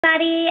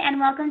Everybody, and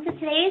welcome to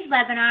today's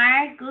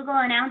webinar. Google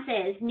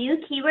announces new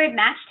keyword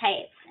match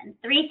types and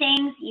 3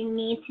 things you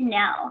need to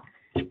know.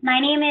 My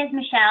name is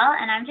Michelle,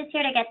 and I'm just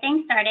here to get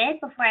things started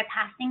before I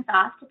pass things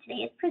off to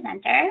today's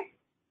presenter.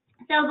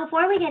 So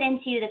before we get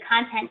into the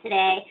content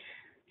today,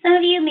 some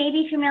of you may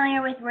be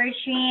familiar with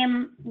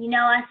WordStream. You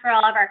know us for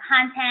all of our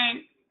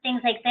content,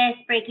 things like this,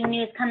 breaking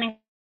news coming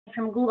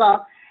from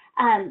Google.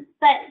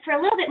 But for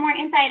a little bit more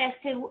insight as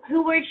to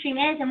who WordStream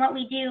is and what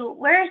we do,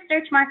 we're a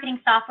search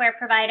marketing software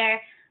provider.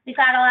 We've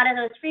got a lot of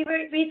those free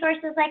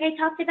resources like I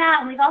talked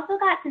about, and we've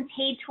also got some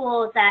paid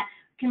tools that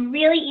can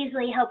really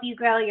easily help you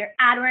grow your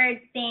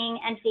AdWords, Bing,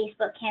 and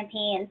Facebook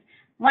campaigns.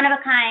 One of a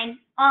kind,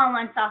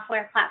 all-in-one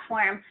software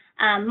platform.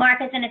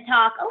 Mark is going to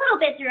talk a little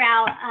bit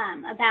throughout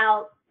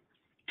about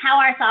how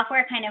our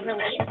software kind of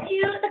relates to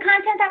the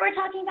content that we're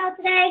talking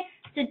about today.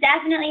 So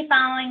definitely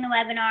following the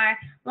webinar,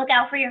 look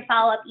out for your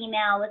follow-up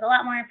email with a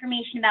lot more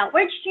information about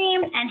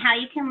WordStream and how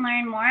you can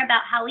learn more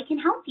about how we can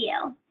help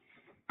you.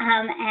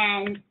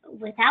 And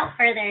without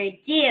further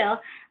ado,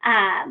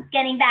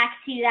 getting back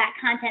to that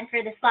content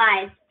for the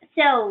slides.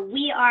 So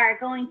we are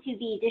going to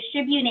be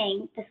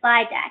distributing the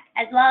slide deck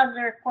as well as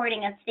the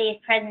recording of today's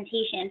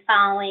presentation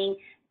following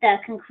the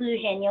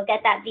conclusion. You'll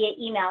get that via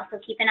email, so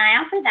keep an eye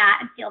out for that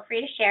and feel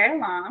free to share it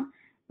along.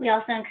 We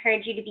also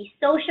encourage you to be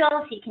social,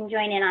 so you can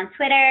join in on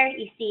Twitter.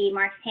 You see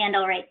Mark's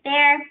handle right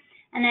there.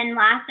 And then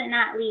last but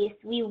not least,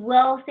 we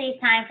will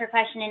save time for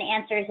question and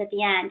answers at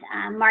the end.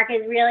 Mark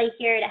is really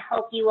here to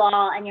help you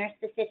all and your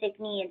specific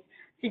needs.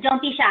 So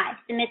don't be shy,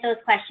 submit those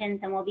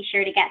questions and we'll be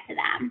sure to get to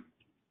them.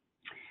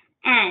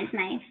 And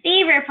my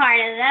favorite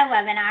part of the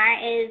webinar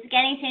is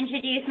getting to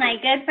introduce my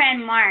good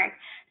friend Mark.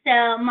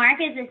 So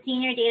Mark is a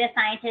senior data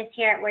scientist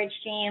here at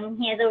WordStream.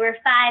 He has over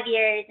 5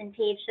 years in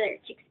paid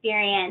search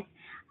experience.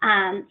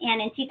 And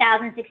in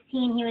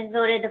 2016, he was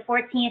voted the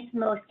 14th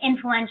most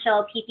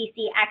influential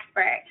PPC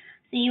expert.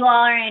 So you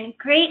all are in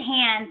great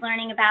hands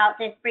learning about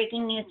this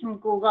breaking news from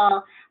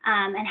Google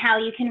and how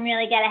you can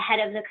really get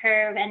ahead of the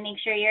curve and make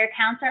sure your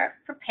accounts are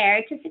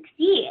prepared to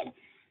succeed.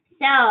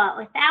 So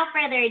without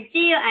further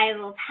ado, I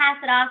will pass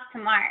it off to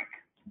Mark.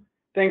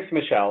 Thanks,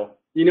 Michelle.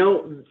 You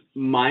know,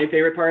 my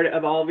favorite part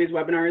of all of these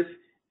webinars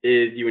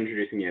is you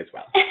introducing me as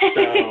well.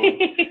 So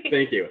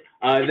thank you.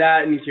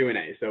 That and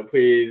Q&A. So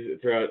please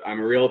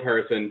I'm a real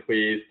person.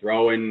 Please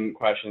throw in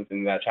questions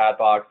in that chat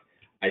box.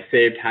 I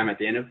saved time at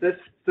the end of this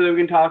so that we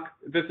can talk.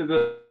 This is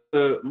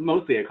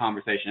mostly a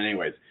conversation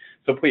anyways.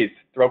 So please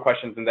throw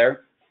questions in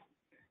there.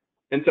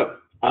 And so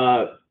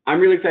I'm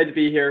really excited to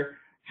be here.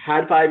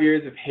 Had 5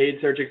 years of paid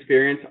search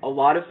experience. A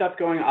lot of stuff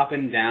going up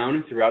and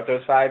down throughout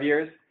those 5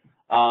 years.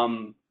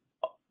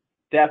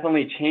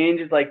 Definitely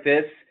changes like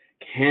this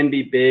can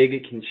be big.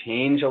 It can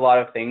change a lot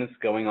of things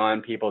going on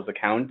in people's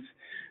accounts.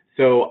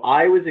 So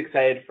I was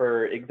excited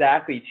for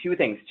exactly 2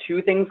 things.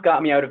 2 things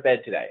got me out of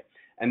bed today.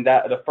 And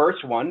that the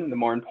first one, the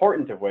more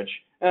important of which,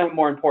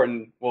 more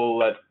important, we'll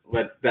let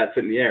that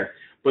sit in the air.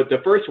 But the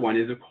first one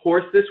is, of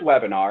course, this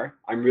webinar.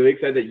 I'm really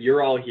excited that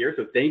you're all here,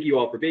 so thank you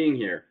all for being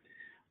here.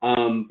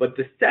 But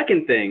the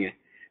second thing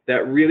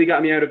that really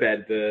got me out of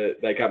bed,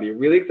 that got me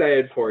really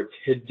excited for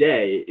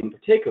today in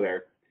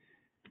particular,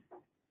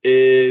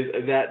 is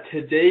that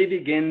today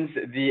begins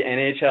the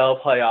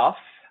NHL playoffs.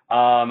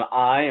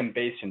 I am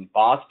based in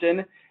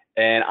Boston,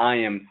 and I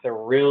am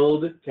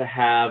thrilled to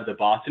have the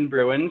Boston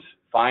Bruins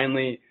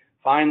finally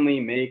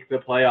make the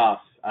playoffs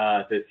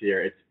this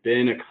year. It's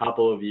been a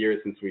couple of years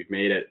since we've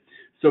made it.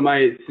 So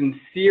my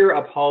sincere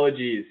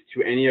apologies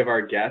to any of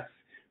our guests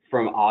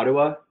from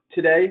Ottawa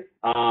today,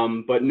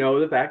 but know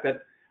the fact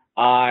that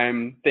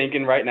I'm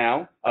thinking right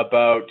now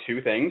about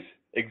 2 things: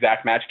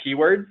 exact match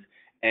keywords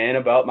and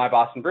about my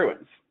Boston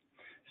Bruins.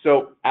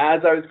 So as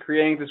I was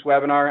creating this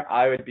webinar,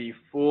 I would be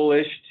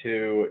foolish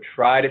to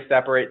try to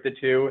separate the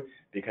 2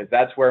 because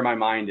that's where my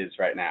mind is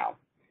right now.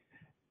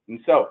 And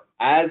so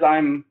as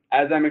I'm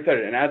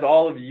excited, and as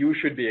all of you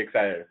should be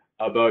excited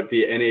about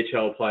the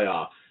NHL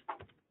playoffs,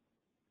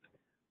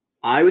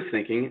 I was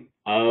thinking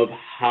of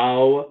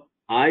how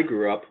I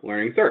grew up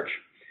learning search.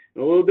 A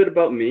little bit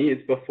about me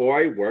is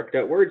before I worked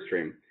at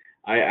WordStream.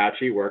 I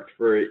actually worked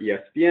for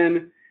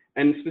ESPN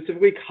and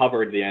specifically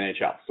covered the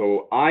NHL.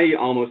 So I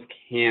almost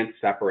can't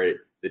separate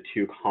the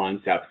 2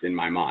 concepts in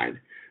my mind.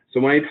 So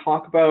when I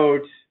talk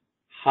about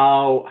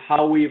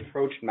how we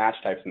approached match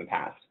types in the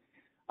past,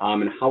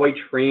 and how I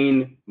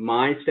train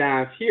my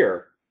staff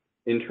here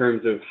in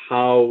terms of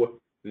how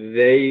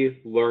they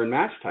learn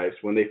match types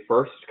when they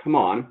first come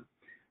on,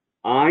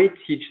 I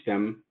teach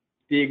them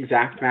the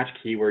exact match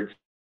keywords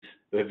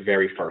the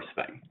very first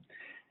thing.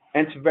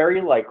 And it's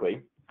very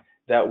likely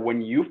that when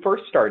you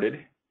first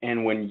started,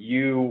 and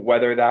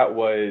whether that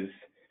was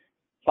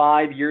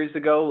 5 years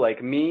ago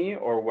like me,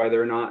 or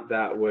whether or not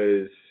that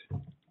was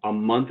a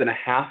month and a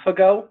half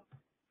ago,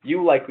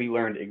 you likely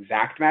learned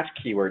exact match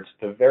keywords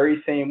the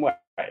very same way,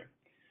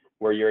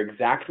 where your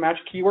exact match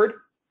keyword,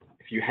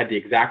 if you had the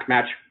exact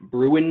match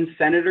Bruins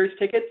Senators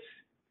tickets,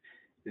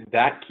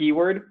 that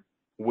keyword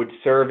would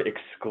serve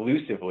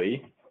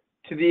exclusively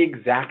to the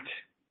exact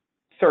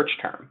search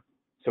term.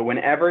 So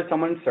whenever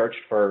someone searched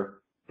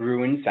for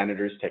Bruin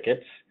Senators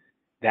tickets,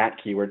 that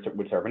keyword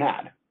would serve an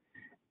ad.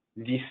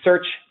 The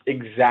search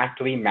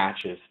exactly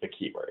matches the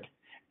keyword.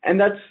 And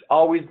that's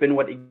always been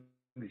what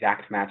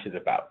exact match is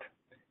about.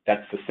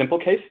 That's the simple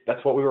case.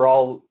 That's what we were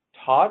all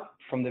taught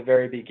from the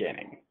very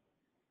beginning.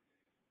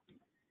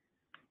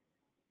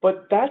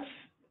 But that's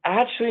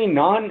actually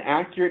not an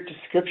accurate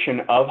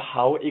description of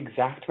how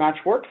exact match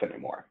works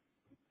anymore.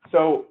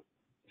 So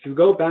to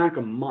go back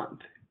a month,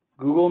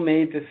 Google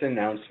made this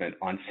announcement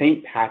on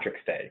St.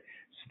 Patrick's Day.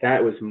 So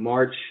that was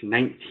March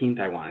 19th,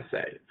 I want to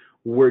say.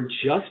 We're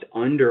just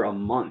under a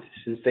month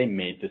since they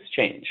made this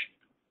change.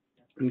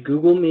 And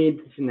Google made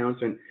this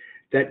announcement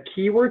that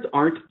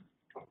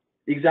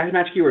exact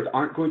match keywords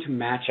aren't going to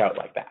match out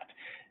like that.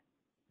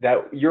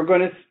 That you're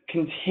going to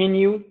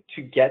continue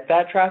to get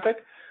that traffic,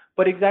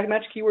 but exact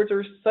match keywords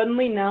are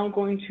suddenly now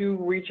going to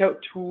reach out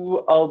to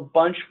a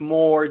bunch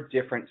more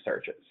different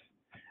searches.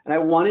 And I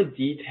want to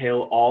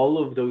detail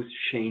all of those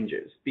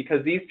changes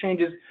because these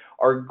changes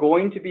are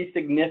going to be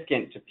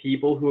significant to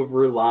people who have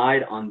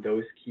relied on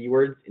those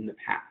keywords in the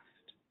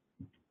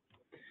past.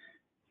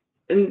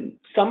 And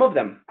some of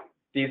them,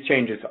 these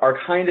changes, are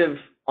kind of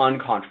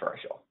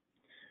uncontroversial.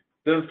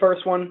 The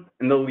first one,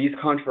 and the least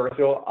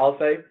controversial, I'll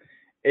say,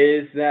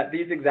 is that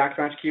these exact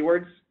match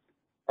keywords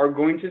are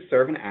going to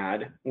serve an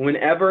ad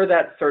whenever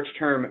that search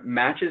term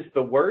matches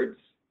the words,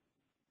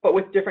 but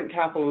with different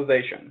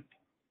capitalization.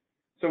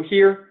 So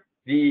here,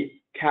 the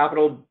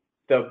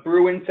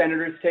Bruin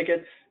Senators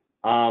tickets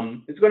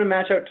is going to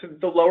match out to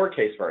the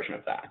lowercase version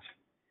of that.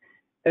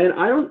 And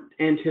I don't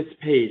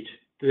anticipate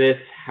this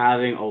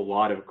having a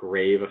lot of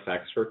grave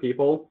effects for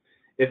people.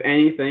 If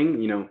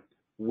anything,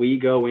 we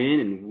go in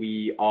and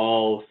we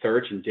all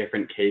search in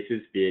different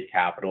cases, be it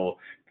capital,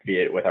 be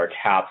it with our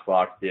caps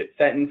lock, be it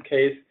sentence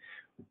case,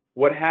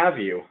 what have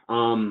you.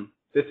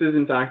 This is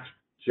in fact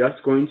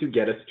just going to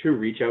get us to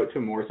reach out to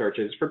more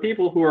searches for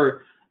people who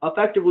are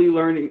effectively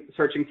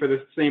searching for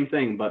the same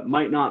thing, but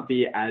might not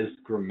be as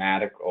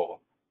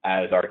grammatical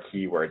as our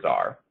keywords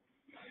are.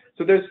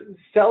 So there's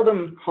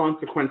seldom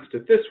consequence to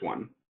this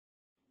one.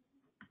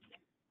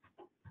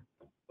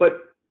 But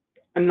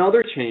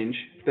another change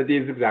that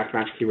these exact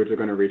match keywords are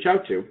going to reach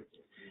out to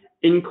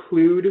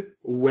include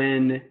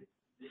when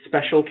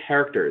special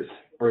characters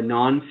or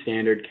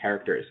non-standard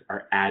characters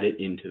are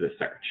added into the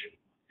search.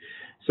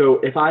 So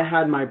if I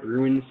had my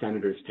Bruin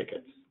Senators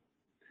tickets,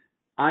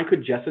 I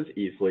could just as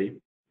easily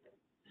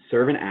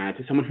serve an ad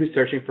to someone who's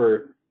searching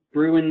for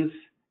Bruins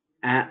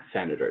at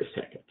Senators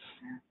tickets.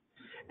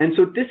 And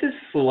so this is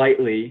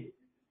slightly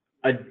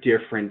a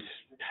different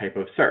type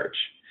of search.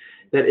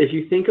 That if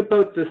you think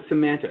about the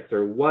semantics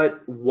or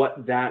what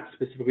that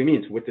specifically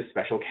means with the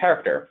special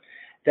character,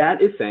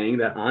 that is saying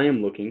that I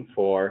am looking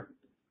for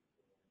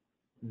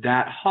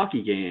that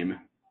hockey game,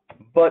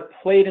 but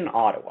played in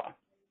Ottawa.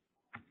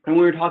 And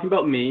we were talking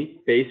about me,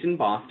 based in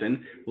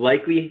Boston,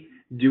 likely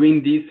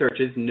doing these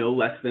searches no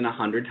less than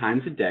 100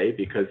 times a day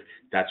because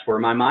that's where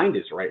my mind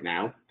is right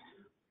now.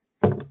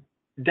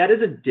 That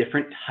is a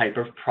different type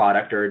of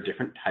product or a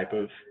different type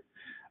of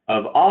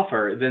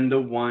offer than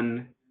the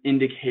one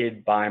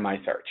indicated by my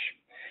search.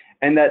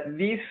 And that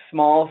these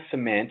small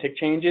semantic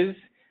changes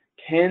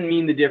can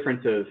mean the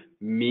difference of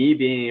me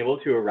being able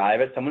to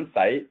arrive at someone's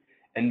site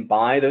and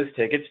buy those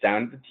tickets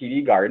down at the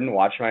TD Garden,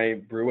 watch my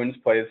Bruins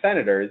play the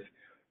Senators,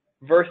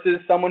 versus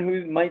someone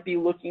who might be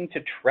looking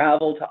to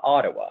travel to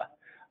Ottawa.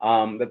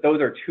 That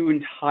those are two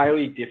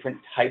entirely different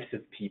types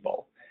of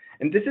people.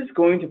 And this is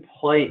going to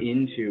play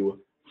into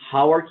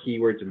how our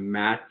keywords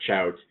match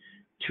out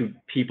to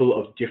people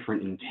of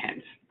different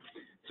intent.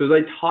 So as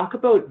I talk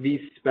about these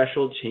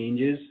special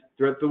changes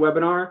throughout the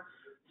webinar,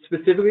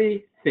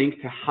 specifically think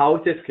to how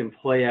this can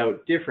play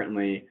out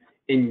differently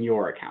in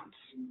your accounts.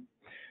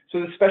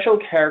 So the special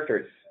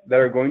characters that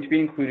are going to be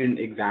included in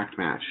exact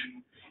match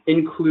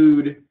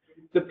include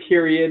the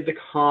period, the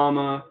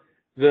comma,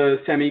 the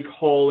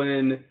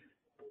semicolon,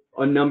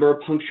 a number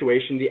of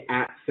punctuation, the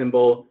 @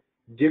 symbol,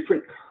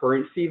 different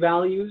currency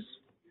values.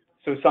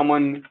 So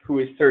someone who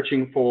is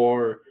searching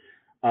for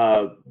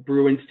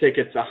Bruins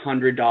tickets,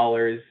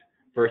 $100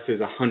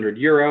 versus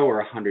 €100 or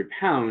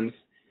 £100,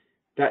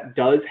 that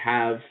does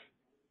have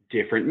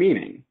different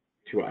meaning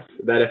to us.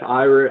 That if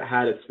I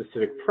had a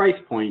specific price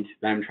point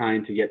that I'm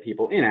trying to get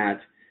people in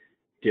at,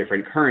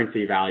 different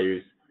currency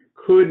values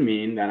could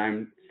mean that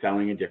I'm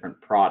selling a different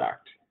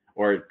product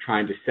or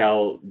trying to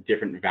sell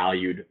different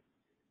valued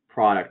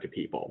product to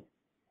people.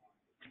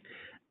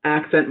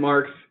 Accent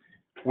marks,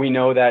 we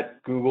know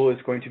that Google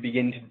is going to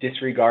begin to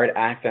disregard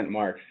accent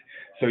marks.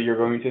 So you're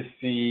going to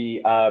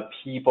see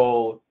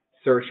people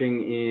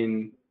searching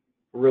in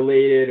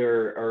related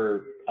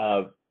or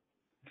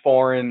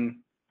foreign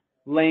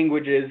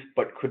languages,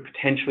 but could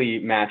potentially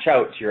match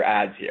out to your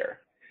ads here.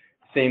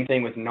 Same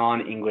thing with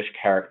non-English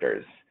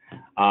characters.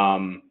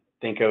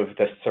 Think of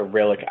the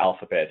Cyrillic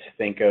alphabet,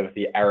 think of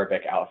the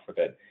Arabic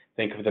alphabet,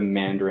 think of the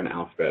Mandarin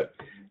alphabet.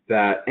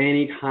 That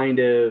any kind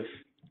of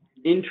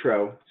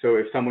intro, so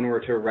if someone were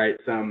to write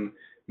some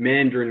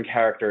Mandarin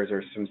characters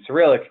or some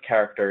Cyrillic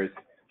characters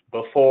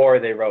before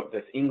they wrote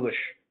this English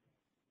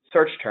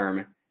search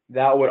term,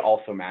 that would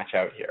also match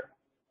out here.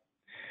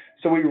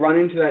 So we run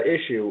into that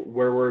issue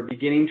where we're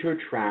beginning to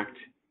attract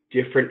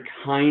different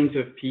kinds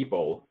of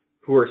people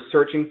who are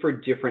searching for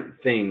different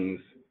things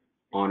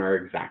on our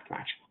exact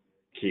match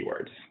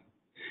keywords.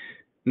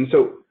 And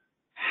so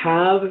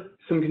have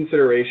some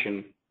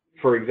consideration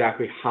for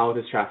exactly how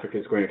this traffic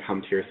is going to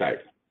come to your site.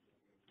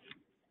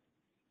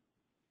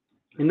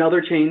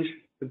 Another change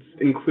that's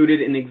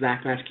included in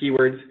exact match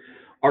keywords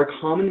are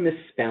common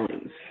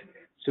misspellings.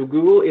 So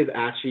Google is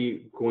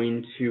actually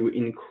going to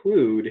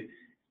include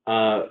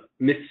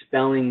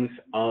misspellings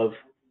of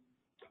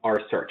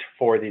our search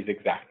for these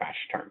exact match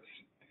terms.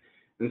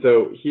 And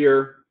so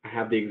here I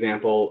have the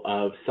example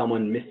of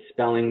someone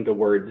misspelling the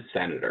word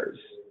senators.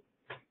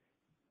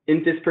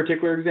 In this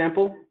particular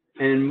example,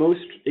 and in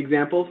most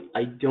examples,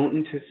 I don't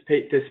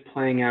anticipate this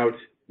playing out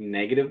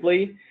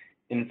negatively.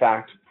 In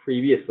fact,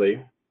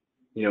 previously,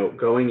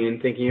 going in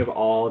thinking of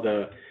all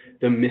the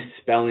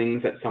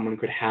misspellings that someone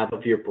could have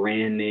of your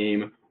brand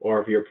name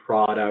or of your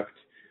product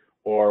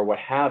or what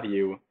have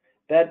you,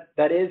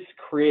 that is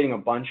creating a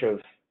bunch of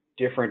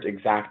different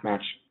exact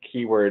match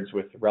keywords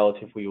with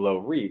relatively low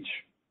reach.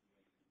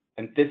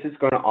 And this is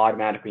going to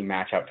automatically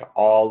match out to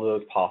all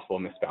those possible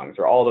misspellings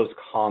or all those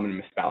common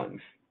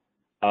misspellings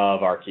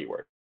of our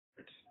keywords.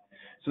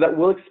 So that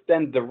will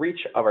extend the reach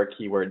of our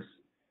keywords,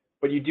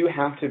 but you do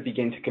have to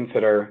begin to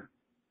consider,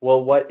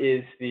 well, what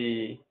is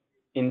the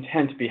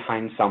intent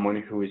behind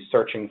someone who is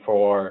searching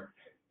for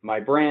my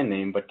brand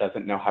name but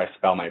doesn't know how to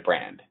spell my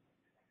brand?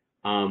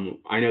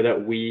 I know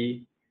that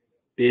we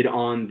bid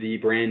on the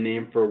brand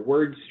name for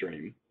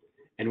WordStream,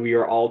 and we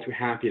are all too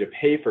happy to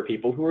pay for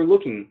people who are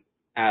looking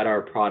at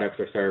our products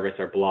or service,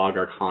 our blog,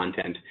 our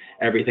content,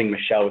 everything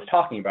Michelle was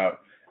talking about.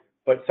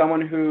 But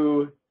someone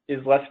who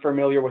is less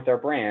familiar with our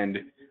brand,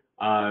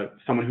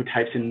 someone who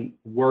types in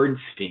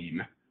WordSteam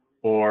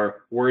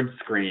or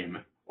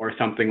WordScream or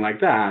something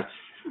like that,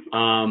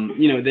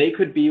 they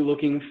could be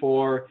looking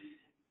for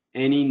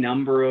any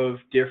number of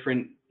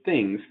different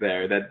things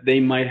there that they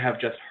might have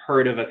just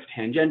heard of us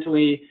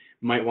tangentially,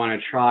 might want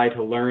to try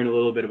to learn a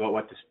little bit about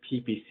what this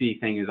PPC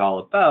thing is all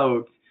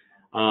about,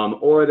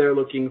 or they're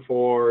looking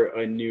for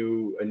a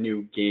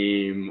new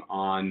game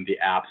on the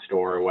App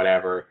Store or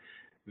whatever.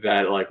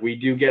 That we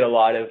do get a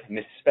lot of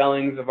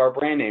misspellings of our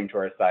brand name to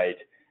our site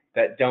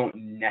that don't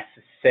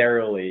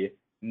necessarily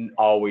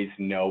always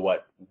know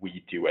what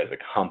we do as a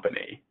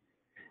company.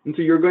 And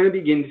so you're going to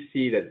begin to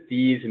see that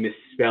these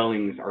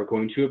misspellings are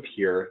going to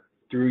appear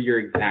through your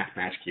exact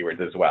match keywords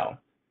as well,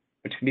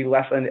 which can be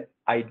less than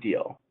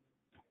ideal.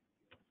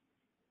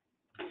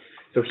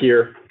 So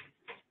here,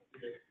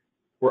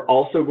 we're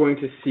also going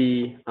to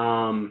see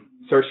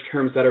search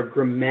terms that are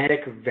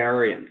grammatic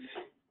variants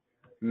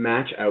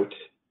match out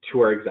to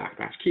our exact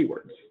match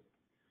keywords.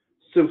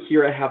 So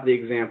here I have the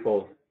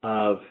example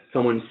of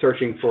someone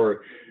searching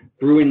for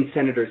Bruin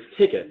Senator's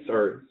tickets,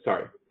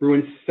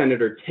 Bruin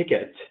Senator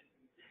ticket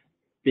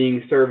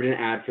being served an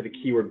ad for the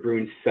keyword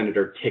Bruin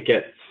Senator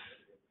tickets.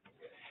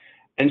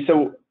 And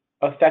so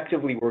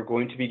effectively, we're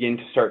going to begin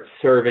to start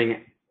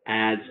serving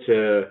ads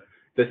to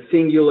the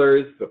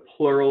singulars, the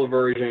plural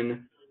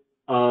version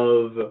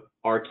of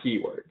our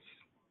keywords.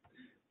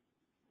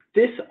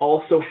 This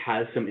also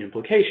has some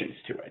implications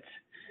to it,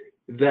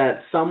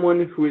 that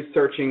someone who is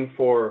searching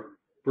for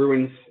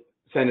Bruin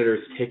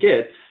Senator's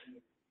tickets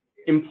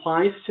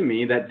implies to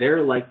me that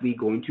they're likely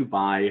going to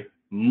buy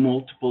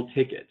multiple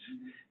tickets,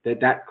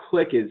 that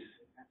click is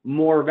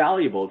more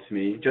valuable to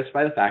me just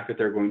by the fact that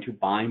they're going to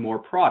buy more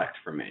product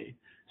from me.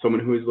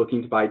 Someone who is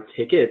looking to buy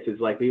tickets is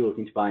likely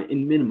looking to buy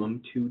in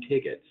minimum 2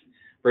 tickets,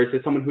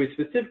 versus someone who is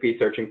specifically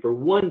searching for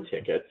 1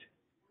 ticket,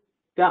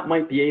 that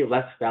might be a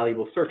less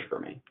valuable search for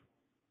me.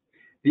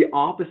 The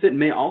opposite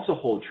may also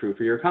hold true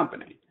for your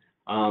company.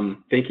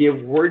 Thinking of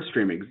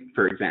WordStream,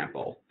 for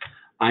example,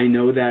 I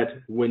know that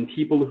when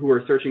people who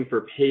are searching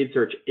for paid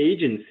search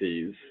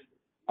agencies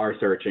are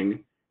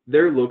searching,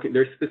 they're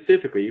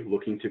specifically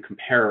looking to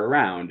compare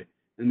around,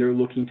 and they're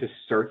looking to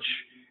search,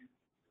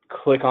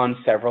 click on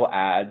several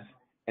ads,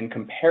 and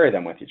compare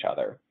them with each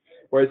other.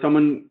 Whereas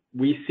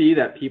we see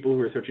that people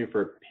who are searching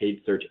for a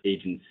paid search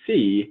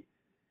agency,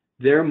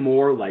 they're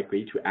more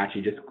likely to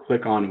actually just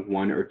click on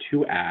 1 or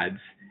 2 ads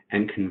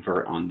and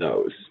convert on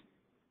those.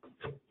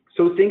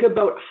 So think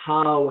about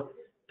how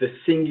the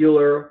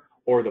singular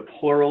or the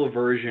plural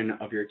version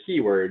of your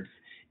keywords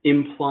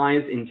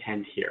implies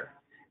intent here,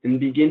 and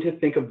begin to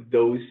think of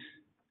those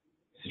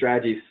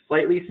strategies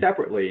slightly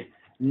separately,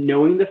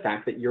 knowing the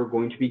fact that you're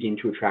going to begin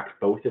to attract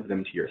both of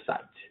them to your site.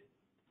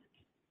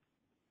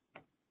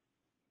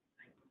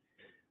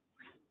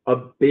 A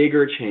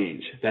bigger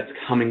change that's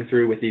coming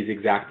through with these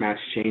exact match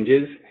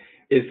changes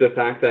is the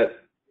fact that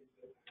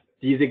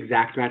these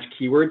exact match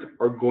keywords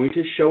are going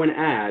to show an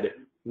ad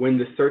when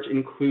the search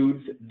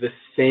includes the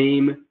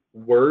same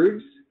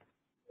words,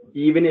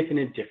 even if in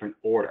a different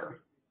order.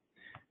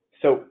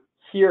 So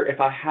here, if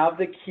I have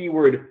the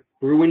keyword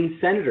Bruin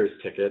Senators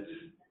tickets,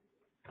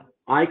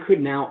 I could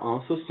now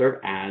also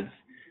serve ads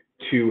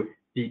to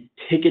the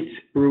tickets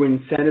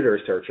Bruin Senator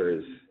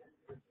searchers,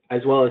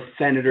 as well as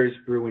Senators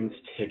Bruins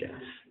tickets.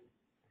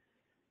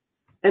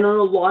 And on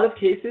a lot of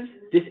cases,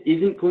 this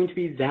isn't going to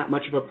be that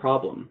much of a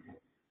problem.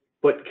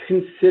 But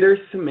consider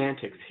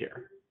semantics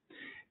here.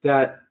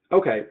 That,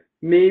 okay,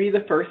 maybe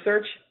the first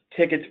search,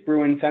 tickets,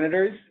 Bruins,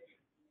 Senators,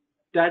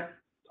 that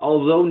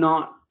although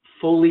not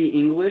fully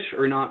English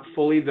or not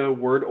fully the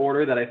word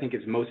order that I think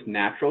is most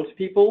natural to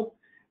people,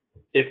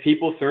 if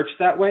people search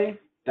that way,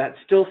 that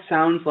still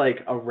sounds like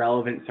a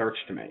relevant search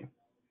to me.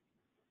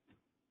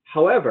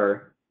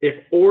 However,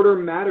 if order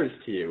matters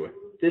to you,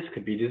 this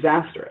could be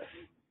disastrous.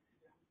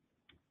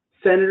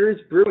 Senators,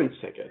 Bruins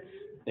tickets.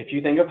 If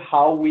you think of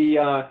how we,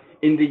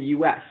 in the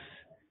US,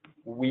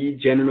 we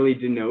generally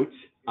denote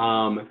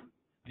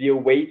the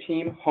away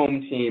team,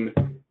 home team,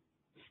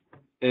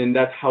 and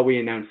that's how we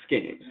announce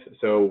games.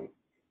 So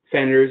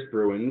Senators,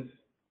 Bruins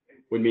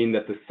would mean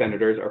that the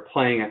Senators are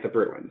playing at the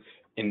Bruins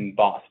in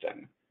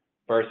Boston,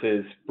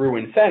 versus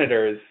Bruins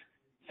Senators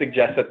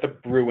suggests that the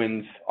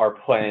Bruins are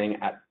playing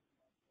at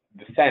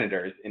the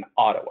Senators in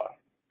Ottawa.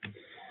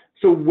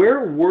 So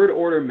where word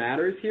order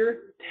matters here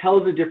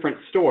tells a different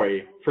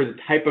story for the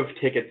type of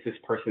tickets this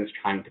person is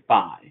trying to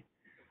buy.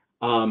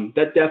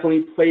 That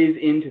definitely plays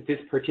into this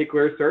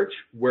particular search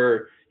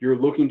where you're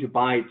looking to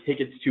buy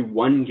tickets to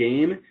one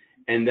game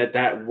and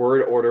that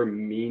word order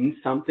means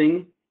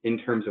something in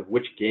terms of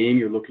which game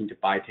you're looking to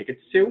buy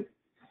tickets to.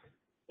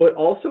 But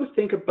also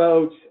think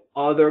about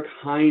other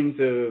kinds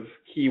of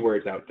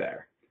keywords out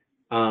there.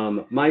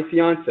 My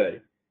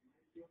fiance,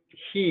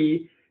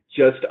 he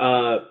just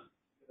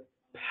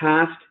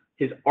passed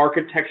his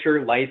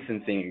architecture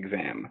licensing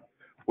exam,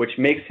 which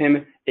makes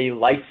him a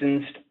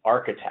licensed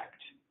architect.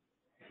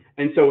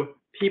 And so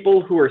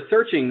people who are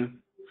searching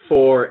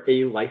for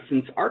a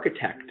licensed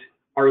architect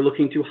are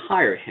looking to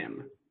hire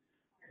him,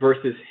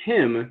 versus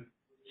him,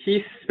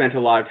 he spent a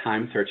lot of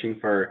time searching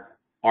for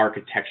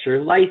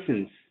architecture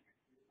license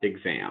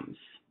exams.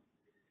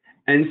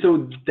 And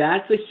so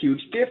that's a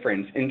huge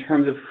difference in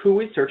terms of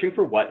who is searching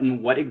for what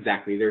and what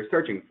exactly they're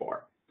searching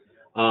for.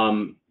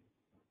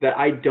 That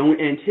I don't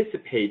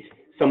anticipate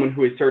someone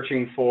who is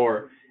searching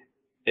for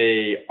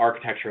a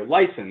architecture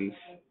license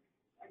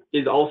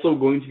is also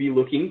going to be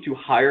looking to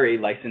hire a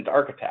licensed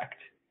architect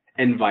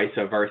and vice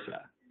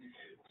versa.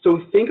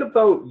 So think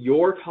about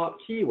your top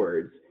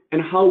keywords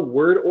and how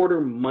word order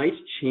might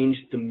change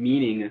the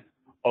meaning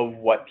of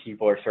what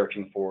people are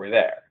searching for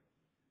there.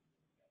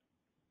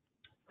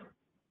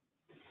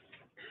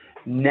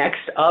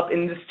 Next up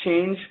in this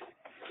change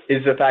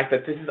is the fact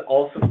that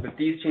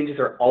these changes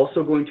are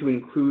also going to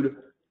include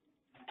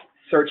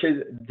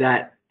searches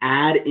that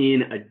add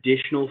in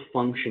additional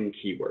function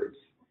keywords.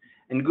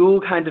 And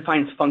Google kind of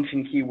defines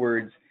function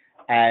keywords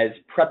as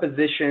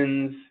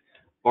prepositions,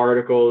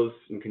 articles,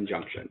 and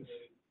conjunctions.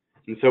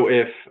 And so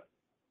if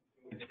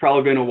it's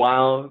probably been a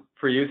while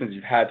for you since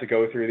you've had to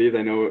go through these.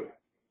 I know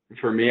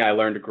for me, I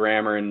learned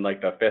grammar in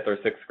like the 5th or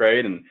 6th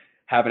grade and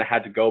haven't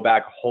had to go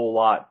back a whole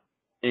lot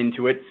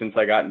into it since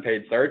I got in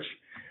paid search.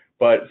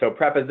 But so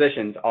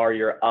prepositions are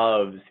your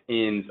ofs,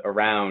 ins,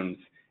 arounds,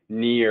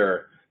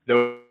 near,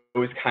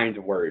 those kinds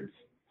of words.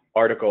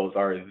 Articles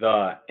are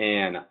the,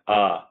 an,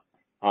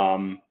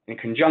 and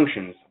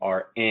conjunctions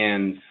are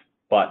ands,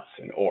 buts,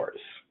 and ors.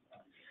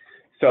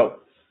 So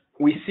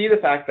we see the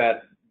fact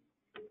that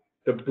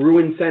the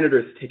Bruins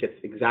Senators tickets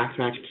exact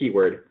match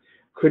keyword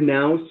could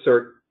now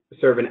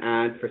serve an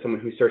ad for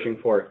someone who's searching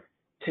for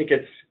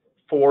tickets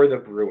for the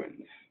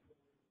Bruins,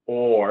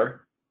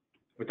 or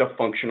with the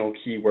functional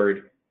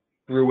keyword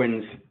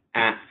Bruins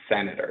at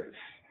Senators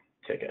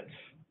tickets.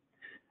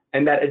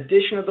 And that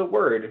addition of the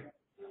word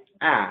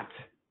at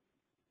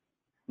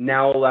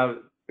now allows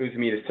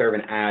me to serve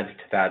an ad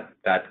to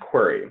that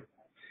query.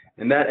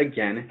 And that,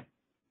 again,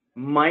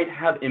 might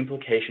have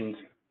implications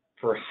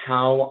for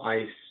how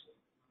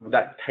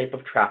that type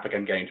of traffic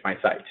I'm getting to my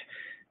site.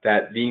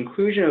 That the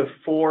inclusion of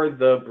for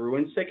the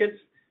Bruins tickets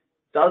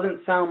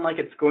doesn't sound like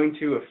it's going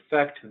to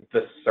affect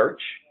the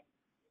search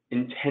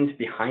intent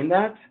behind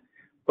that,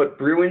 but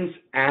Bruins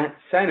at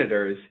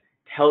Senators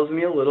tells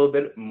me a little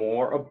bit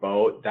more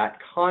about that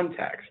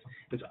context.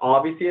 It's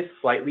obviously a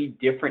slightly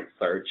different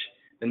search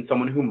than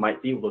someone who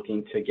might be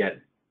looking to get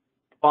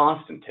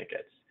Boston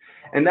tickets.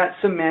 And that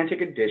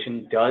semantic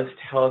addition does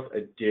tell us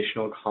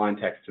additional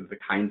context of the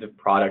kinds of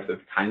products, of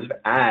the kinds of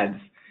ads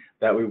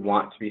that we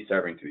want to be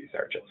serving to these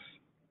searches.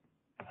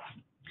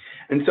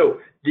 And so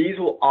these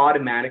will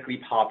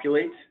automatically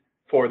populate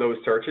for those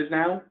searches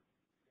now,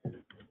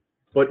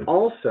 but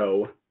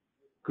also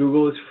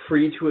Google is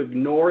free to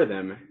ignore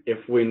them if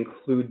we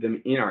include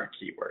them in our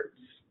keywords.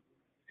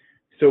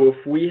 So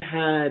if we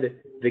had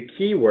the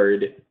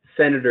keyword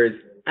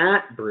Senators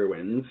at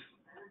Bruins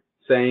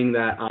saying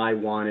that I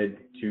wanted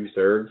to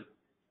serve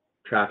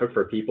traffic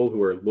for people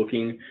who are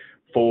looking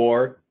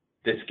for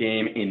this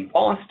game in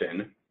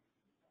Boston,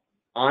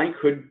 I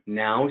could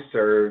now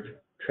serve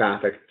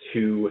traffic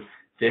to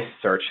this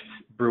search,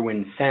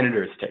 Bruins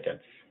Senators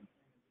tickets,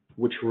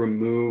 which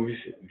removes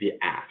the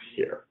at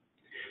here.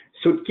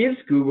 So it gives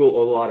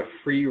Google a lot of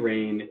free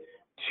rein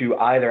to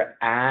either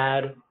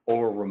add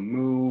or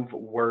remove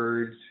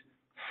words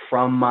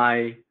from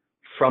my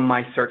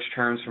search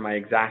terms, from my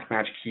exact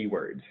match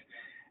keywords.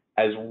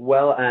 as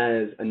well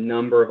as a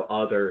number of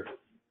other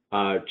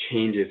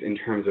changes in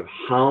terms of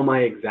how my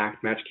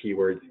exact match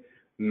keywords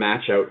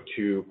match out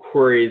to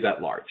queries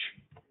at large.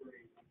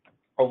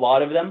 A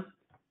lot of them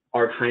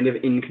are kind of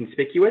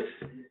inconspicuous.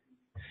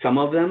 Some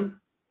of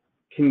them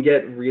can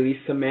get really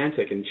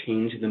semantic and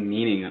change the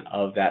meaning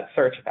of that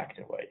search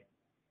effectively.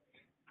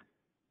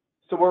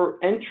 So we're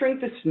entering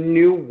this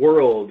new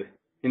world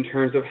in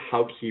terms of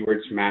how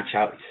keywords match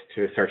out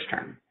to a search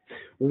term.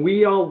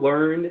 We all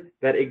learned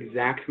that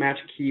exact match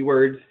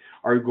keywords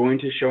are going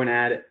to show an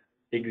ad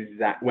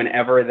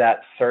whenever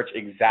that search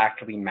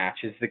exactly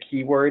matches the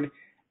keyword.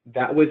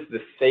 That was the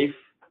safe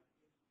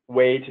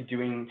way to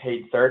doing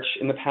paid search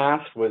in the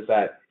past, was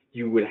that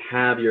you would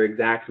have your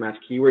exact match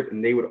keywords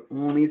and they would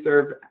only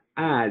serve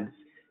ads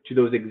to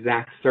those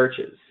exact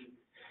searches.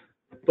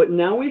 But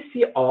now we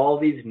see all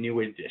these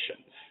new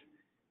additions.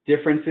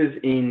 Differences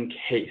in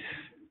case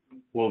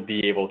will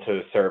be able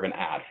to serve an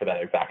ad for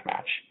that exact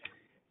match.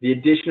 The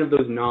addition of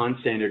those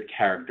non-standard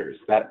characters,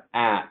 that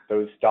at,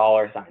 those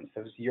dollar signs,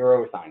 those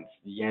euro signs,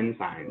 yen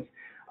signs,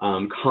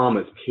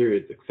 commas,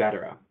 periods,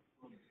 etc.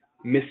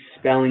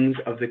 Misspellings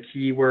of the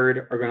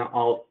keyword are going to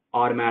all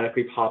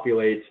automatically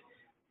populate,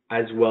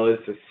 as well as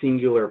the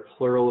singular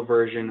plural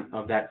version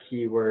of that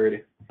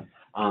keyword,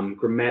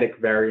 grammatic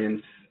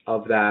variants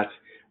of that,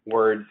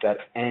 words that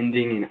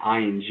ending in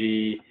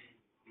ing,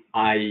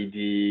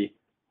 ied,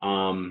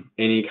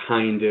 any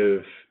kind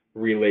of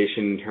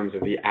relation in terms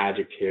of the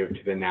adjective to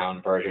the noun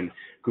version.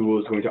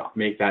 Google is going to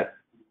make that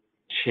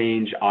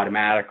change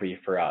automatically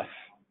for us.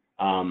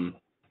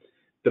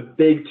 The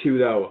big two,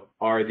 though,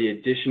 are the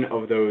addition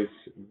of those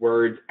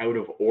words out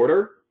of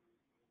order.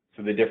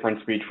 So the difference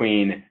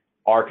between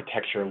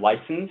architecture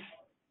license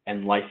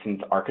and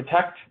licensed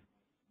architect,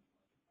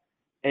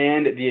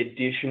 and the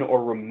addition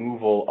or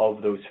removal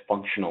of those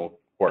functional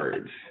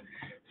words.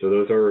 So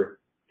those are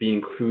the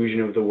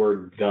inclusion of the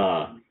word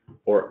the,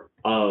 or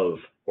of,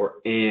 or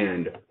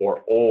and,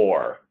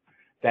 or,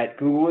 that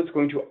Google is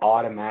going to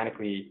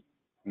automatically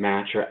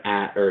match or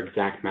at or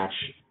exact match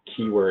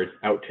keywords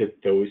out to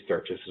those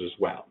searches as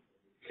well.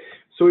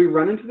 So we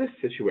run into this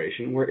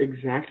situation where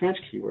exact match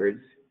keywords,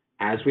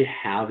 as we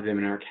have them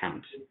in our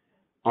account,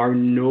 are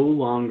no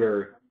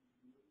longer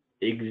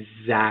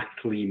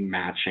exactly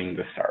matching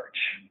the search.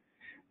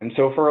 And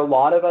so for a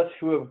lot of us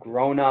who have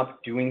grown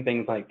up doing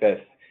things like this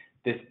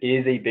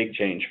is a big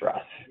change for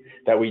us,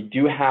 that we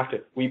do have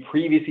to, we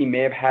previously may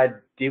have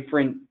had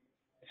different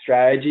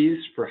strategies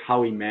for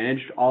how we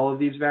managed all of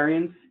these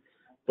variants,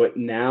 but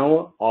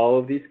now all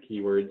of these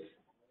keywords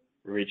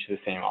reach the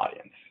same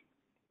audience.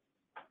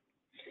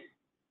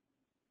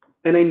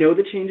 And I know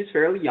the change is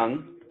fairly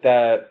young,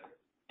 that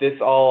this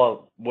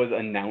all was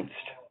announced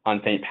on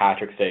St.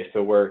 Patrick's Day,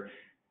 so we're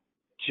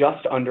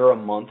just under a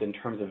month in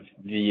terms of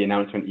the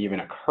announcement even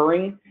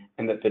occurring,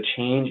 and that the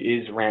change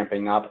is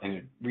ramping up and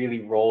it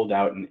really rolled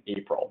out in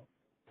April.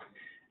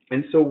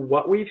 And so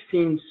what we've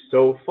seen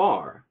so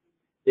far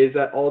is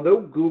that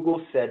although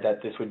Google said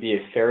that this would be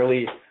a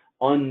fairly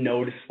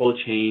unnoticeable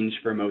change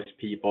for most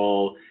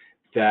people,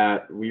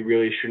 that we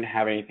really shouldn't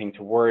have anything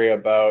to worry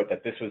about,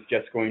 that this was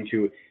just going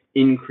to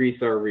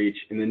increase our reach,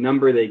 and the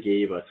number they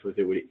gave us was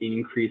it would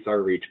increase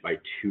our reach by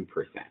 2%,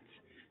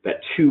 that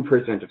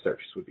 2% of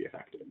searches would be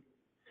affected.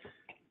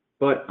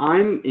 But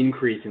I'm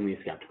increasingly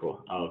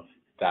skeptical of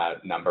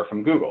that number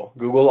from Google.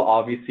 Google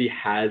obviously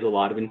has a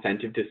lot of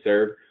incentive to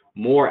serve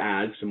more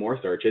ads to more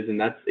searches, and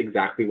that's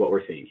exactly what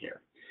we're seeing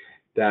here.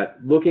 That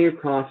looking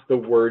across the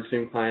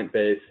WordStream client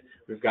base,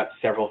 we've got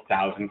several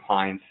thousand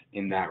clients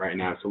in that right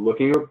now. So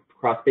looking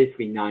across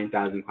basically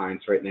 9,000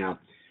 clients right now,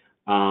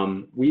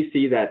 we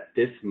see that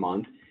this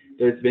month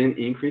there's been an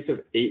increase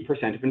of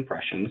 8% of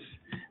impressions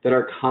that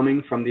are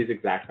coming from these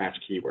exact match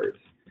keywords.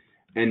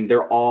 And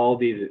they're all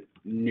these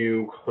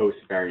new close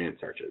variant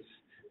searches.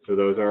 So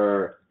those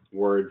are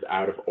words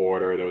out of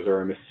order, those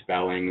are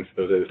misspellings,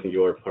 those are the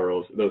singular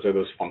plurals, those are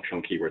those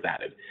functional keywords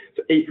added.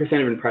 So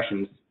 8% of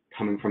impressions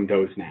coming from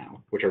those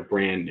now, which are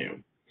brand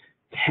new.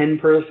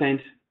 10%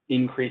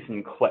 increase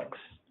in clicks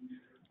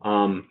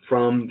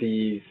from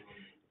these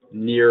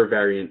near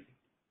variant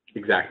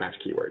exact match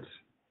keywords.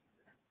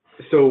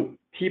 So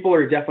people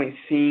are definitely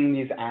seeing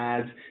these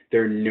ads,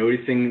 they're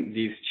noticing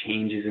these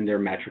changes in their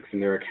metrics in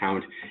their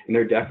account, and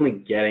they're definitely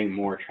getting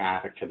more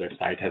traffic to their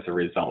site as a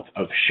result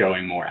of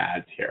showing more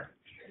ads here.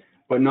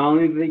 But not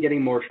only are they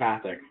getting more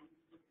traffic,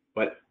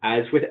 but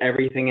as with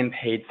everything in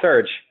paid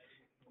search,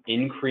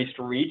 increased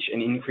reach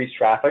and increased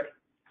traffic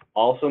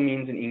also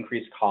means an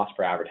increased cost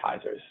for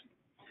advertisers.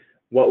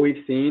 What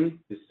we've seen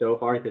is so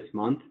far this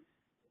month,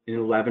 an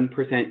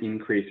 11%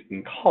 increase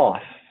in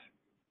costs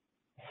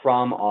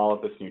from all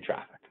of this new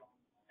traffic.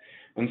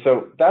 And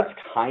so that's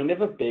kind of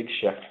a big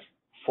shift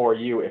for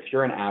you if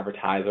you're an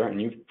advertiser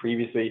and you've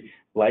previously,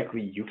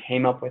 likely you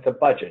came up with a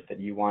budget that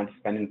you want to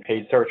spend in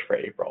paid search for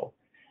April.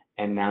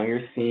 And now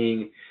you're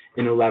seeing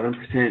an 11%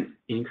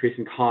 increase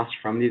in cost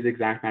from these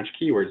exact match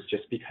keywords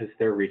just because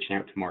they're reaching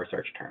out to more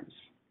search terms.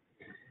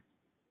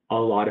 A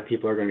lot of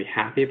people are going to be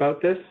happy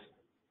about this.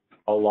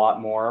 A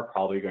lot more are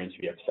probably going to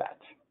be upset.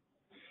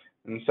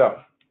 And so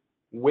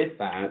with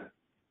that,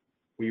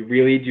 we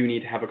really do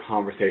need to have a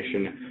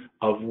conversation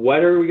of what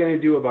are we going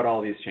to do about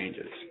all these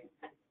changes.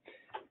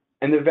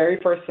 And the very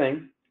first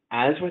thing,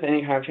 as with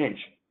any kind of change,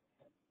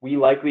 we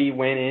likely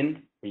went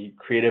in, we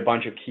created a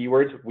bunch of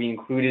keywords, we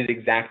included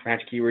exact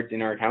match keywords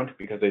in our account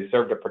because they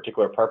served a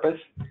particular purpose.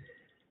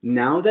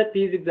 Now that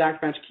these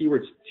exact match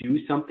keywords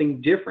do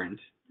something different,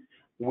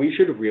 we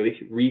should really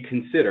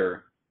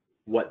reconsider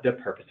what the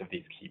purpose of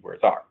these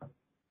keywords are.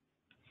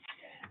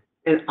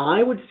 And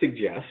I would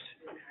suggest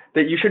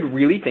that you should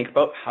really think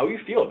about how you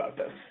feel about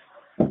this.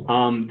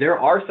 There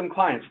are some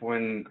clients,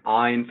 when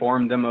I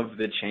informed them of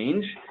the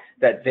change,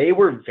 that they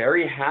were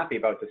very happy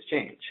about this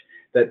change,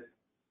 that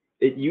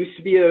it used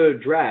to be a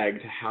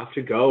drag to have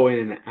to go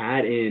in and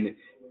add in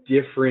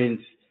different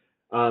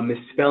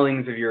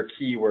misspellings of your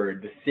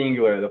keyword, the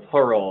singular, the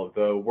plural,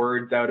 the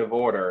words out of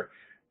order,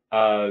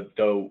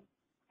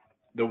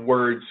 the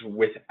words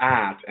with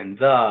at and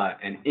the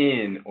and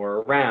in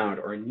or around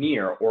or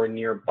near or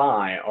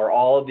nearby, or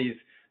all of these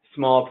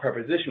small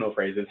prepositional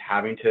phrases,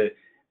 having to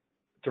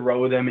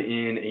throw them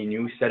in a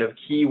new set of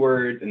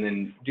keywords and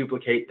then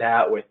duplicate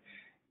that with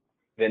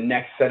the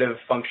next set of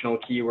functional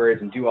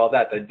keywords and do all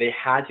that. That they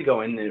had to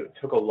go in, and it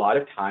took a lot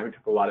of time, it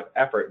took a lot of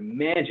effort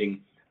managing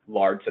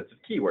large sets of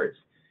keywords.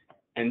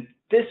 And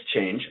this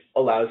change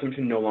allows them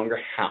to no longer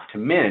have to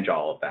manage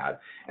all of that,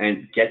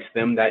 and gets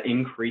them that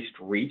increased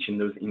reach and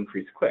those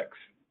increased clicks.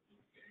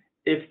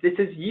 If this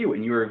is you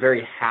and you are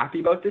very happy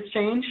about this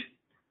change,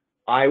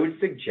 I would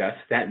suggest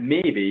that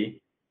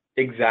maybe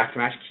exact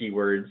match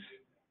keywords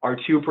are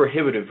too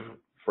prohibitive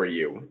for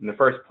you in the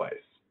first place.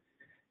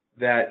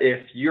 That if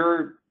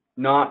you're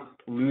not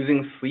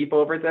losing sleep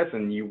over this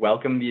and you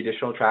welcome the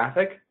additional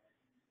traffic,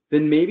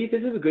 then maybe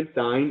this is a good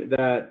sign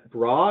that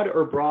broad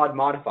or broad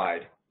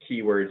modified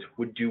keywords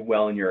would do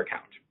well in your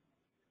account.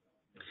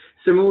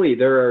 Similarly,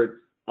 there are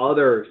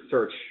other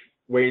search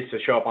ways to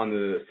show up on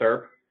the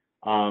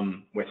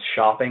SERP with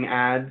shopping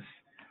ads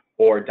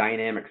or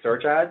dynamic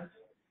search ads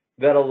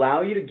that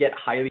allow you to get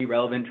highly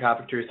relevant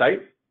traffic to your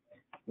site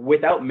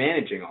without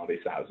managing all these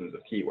thousands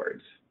of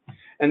keywords.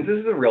 And this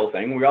is a real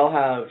thing. We all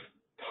have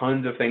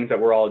tons of things that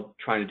we're all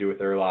trying to do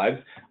with our lives.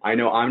 I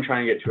know I'm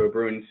trying to get to a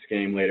Bruins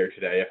game later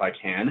today if I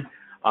can.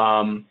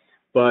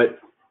 But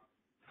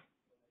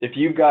if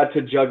you've got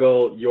to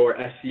juggle your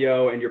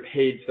SEO and your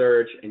paid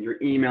search and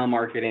your email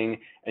marketing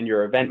and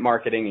your event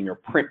marketing and your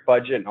print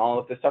budget and all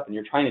of this stuff, and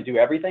you're trying to do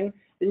everything,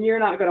 then you're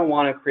not going to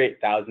want to create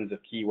thousands of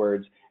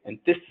keywords. And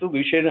this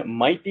solution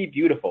might be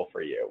beautiful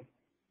for you.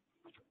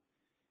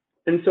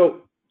 And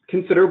so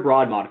consider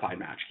broad modified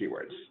match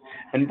keywords.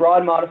 And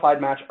broad modified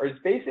match is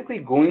basically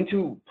going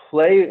to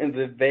play in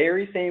the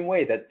very same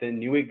way that the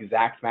new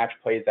exact match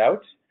plays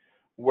out,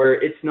 where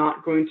it's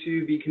not going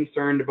to be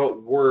concerned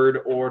about word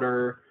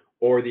order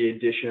or the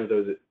addition of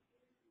those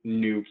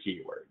new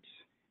keywords.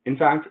 In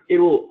fact, it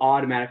will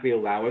automatically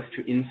allow us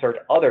to insert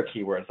other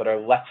keywords that are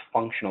less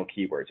functional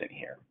keywords in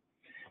here.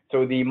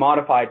 So the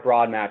modified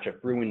broad match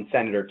of Bruins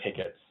Senator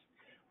tickets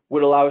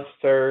would allow us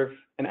to serve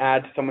an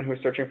ad to someone who is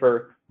searching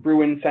for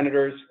Bruins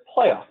Senators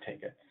playoff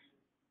tickets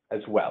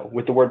as well,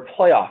 with the word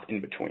playoff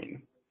in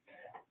between.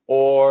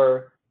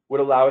 Or would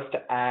allow us to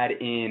add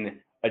in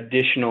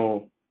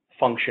additional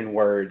function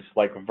words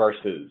like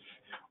versus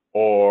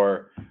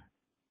or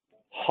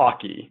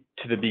hockey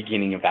to the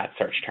beginning of that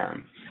search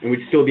term, and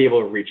we'd still be able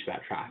to reach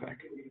that traffic.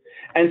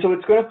 And so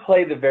it's going to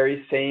play the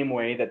very same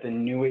way that the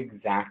new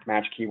exact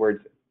match keywords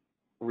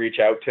reach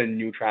out to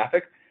new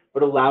traffic,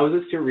 but allows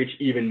us to reach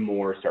even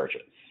more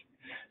searches.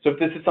 So if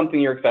this is something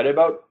you're excited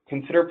about,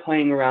 consider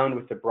playing around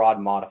with the broad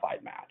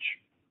modified match.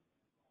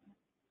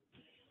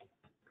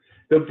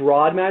 The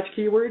broad match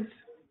keywords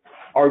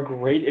are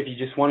great if you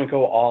just want to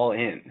go all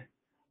in.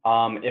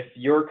 If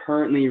you're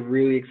currently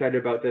really excited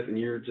about this and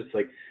you're just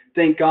like,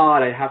 thank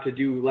God I have to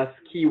do less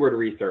keyword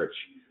research,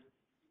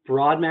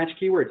 broad match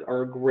keywords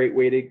are a great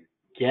way to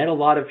get a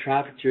lot of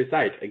traffic to your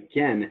site.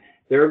 Again,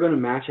 they're going to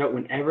match out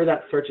whenever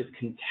that search is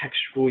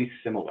contextually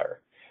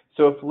similar.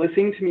 So if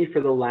listening to me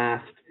for the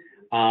last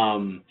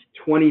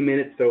 20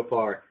 minutes so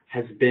far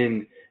has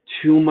been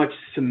too much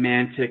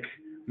semantic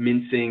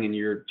mincing and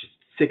you're just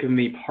sick of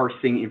me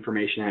parsing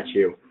information at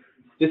you,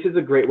 this is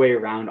a great way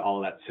around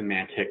all that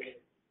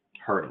semantic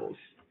hurdles.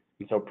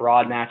 And so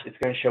broad match, it's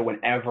going to show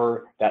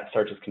whenever that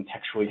search is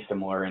contextually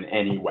similar in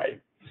any way.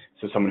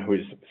 So someone who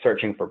is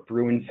searching for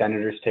Bruins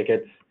Senators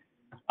tickets,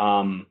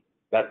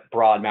 that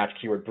broad match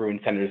keyword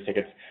Bruins Senators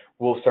tickets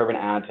will serve an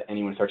ad to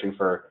anyone searching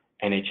for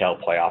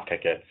NHL playoff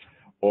tickets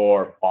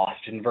or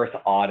Boston versus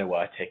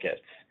Ottawa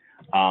tickets.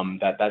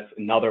 That's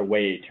another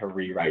way to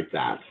rewrite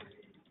that.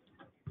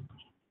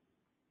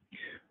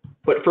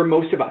 But for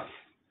most of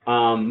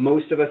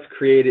us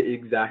created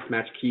exact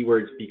match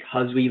keywords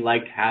because we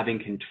liked having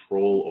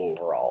control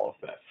over all of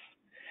this,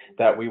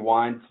 that we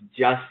want to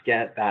just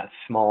get that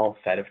small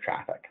set of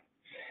traffic.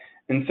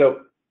 And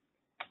so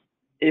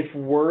if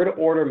word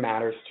order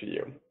matters to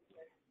you,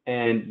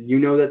 and you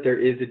know that there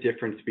is a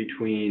difference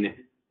between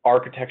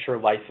architecture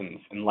license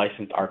and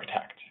licensed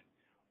architect,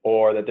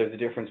 or that there's a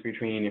difference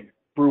between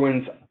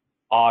Bruins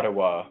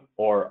Ottawa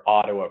or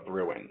Ottawa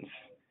Bruins.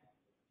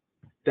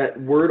 That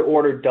word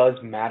order does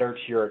matter to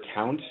your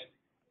account.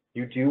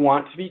 You do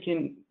want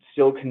to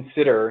still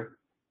consider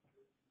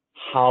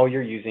how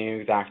you're using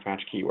exact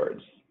match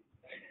keywords.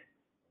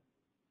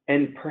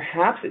 And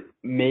perhaps it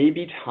may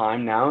be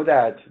time now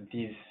that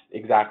these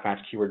exact match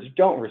keywords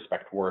don't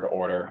respect word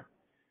order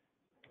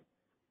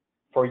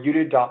for you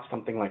to adopt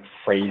something like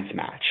phrase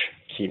match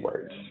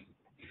keywords.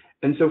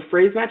 And so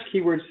phrase match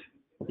keywords,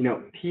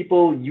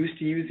 people used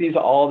to use these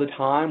all the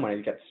time when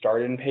I got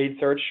started in paid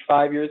search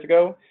 5 years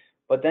ago,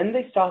 but then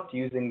they stopped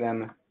using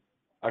them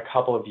a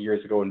couple of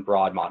years ago when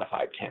broad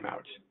modified came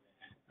out.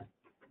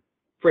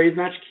 Phrase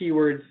match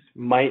keywords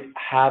might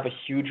have a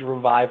huge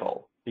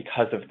revival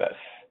because of this.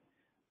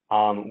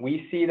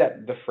 We see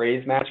that the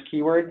phrase match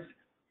keywords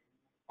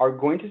are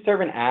going to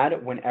serve an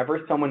ad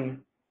whenever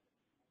someone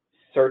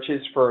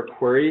searches for a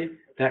query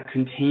that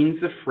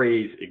contains the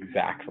phrase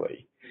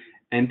exactly.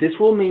 And this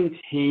will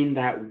maintain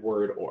that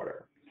word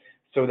order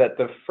so that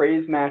the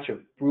phrase match of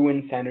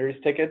Bruin Senators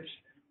tickets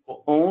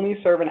will only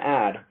serve an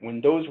ad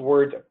when those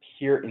words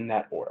appear in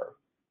that order.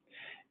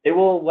 It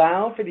will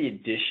allow for the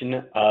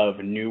addition of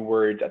new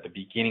words at the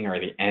beginning or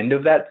the end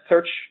of that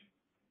search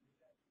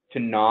to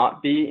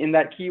not be in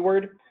that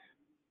keyword,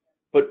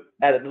 but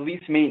at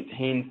least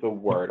maintains the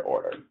word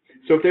order.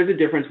 So if there's a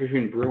difference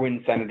between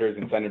Bruin Senators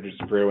and Senators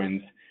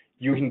Bruins,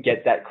 you can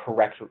get that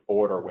correct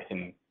order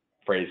within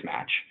phrase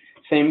match.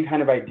 Same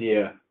kind of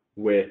idea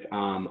with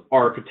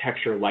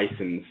architecture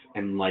license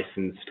and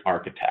licensed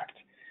architect,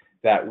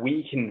 that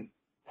we can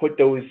put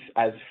those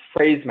as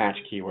phrase match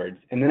keywords,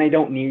 and then I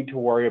don't need to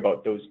worry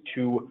about those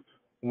two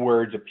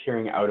words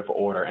appearing out of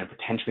order and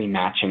potentially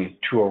matching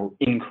to an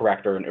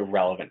incorrect or an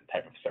irrelevant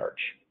type of search.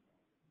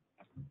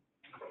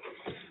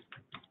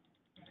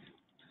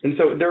 And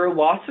so there are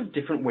lots of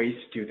different ways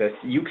to do this.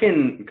 You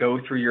can go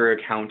through your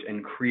account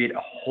and create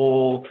a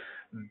whole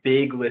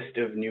big list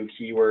of new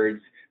keywords,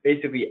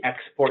 basically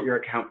export your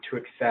account to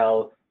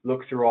Excel,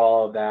 look through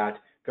all of that,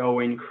 go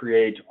and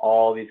create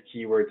all these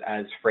keywords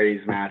as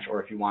phrase match,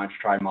 or if you want to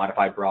try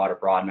modify broad or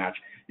broad match,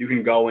 you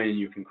can go in and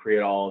you can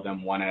create all of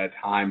them one at a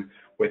time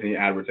within the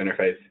AdWords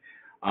interface.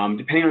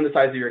 Depending on the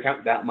size of your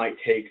account, that might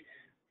take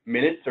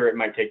minutes or it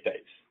might take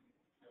days.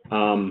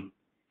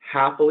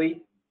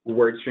 Happily,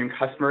 WordStream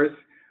customers,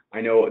 I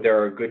know there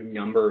are a good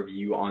number of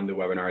you on the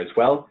webinar as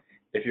well.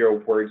 If you're a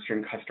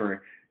WordStream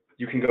customer,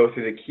 you can go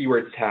through the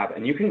keywords tab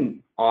and you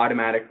can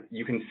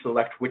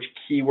select which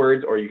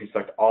keywords, or you can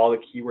select all the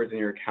keywords in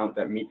your account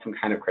that meet some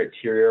kind of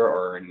criteria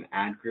or an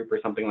ad group or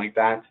something like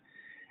that.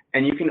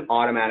 And you can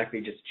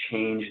automatically just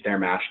change their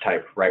match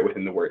type right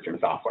within the WordStream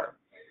software.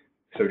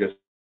 So just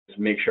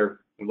make sure,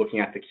 looking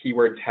at the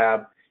keyword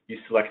tab, you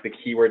select the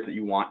keywords that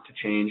you want to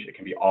change. It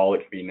can be all,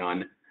 it can be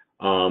none.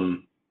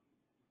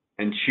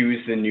 And choose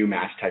the new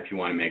match type you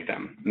want to make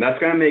them. And that's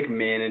going to make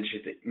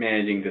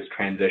managing this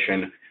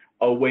transition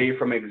away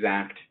from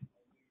exact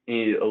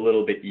a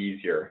little bit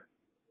easier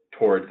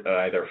towards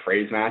either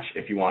phrase match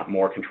if you want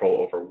more control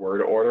over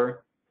word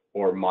order,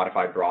 or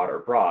modified broad or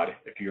broad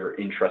if you're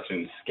interested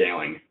in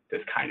scaling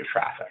this kind of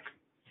traffic.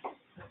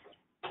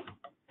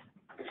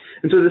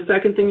 And so the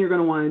second thing you're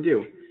going to want to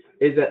do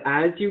is that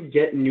as you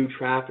get new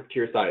traffic to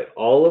your site,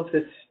 all of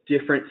this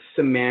different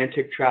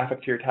semantic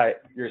traffic to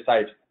your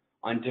site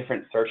on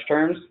different search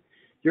terms,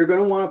 you're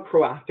going to want to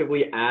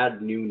proactively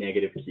add new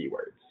negative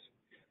keywords.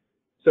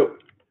 So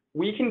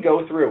we can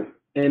go through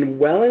and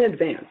well in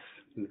advance,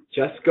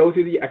 just go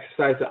through the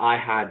exercise that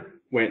I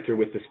went through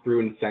with the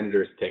Bruin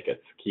Senators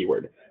tickets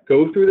keyword.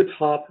 Go through the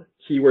top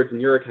keywords in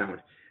your account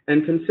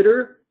and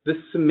consider the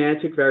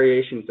semantic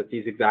variations that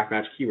these exact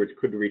match keywords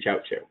could reach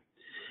out to.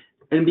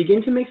 And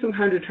begin to make some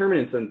kind of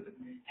determinants on,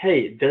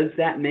 hey, does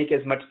that make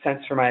as much sense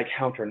for my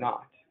account or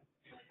not?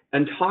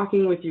 And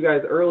talking with you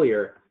guys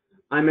earlier,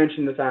 I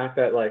mentioned the fact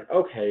that, like,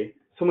 okay,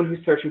 someone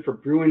who's searching for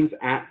Bruins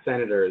at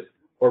Senators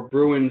or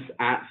Bruins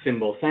at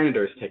symbol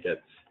Senators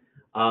tickets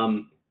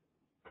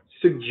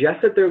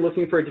suggests that they're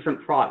looking for a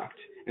different product.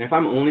 And if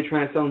I'm only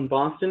trying to sell in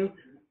Boston,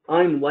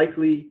 I'm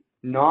likely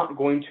not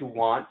going to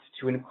want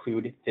to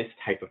include this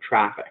type of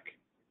traffic.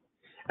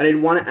 And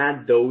I'd want to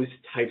add those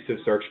types of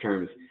search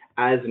terms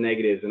as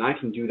negatives, and I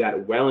can do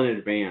that well in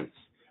advance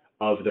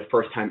of the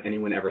first time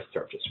anyone ever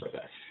searches for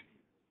this.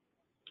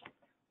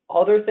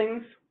 Other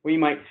things we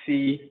might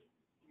see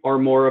are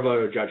more of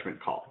a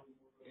judgment call.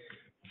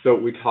 So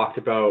we talked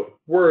about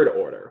word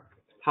order,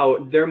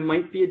 how there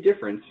might be a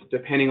difference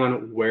depending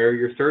on where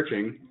you're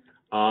searching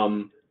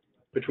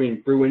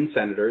between Bruin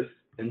Senators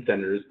and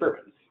Senators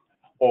Bruins,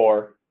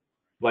 or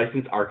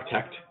licensed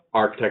architect,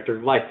 architect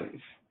or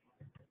license.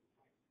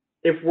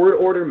 If word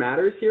order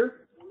matters here,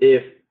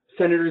 if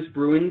Senators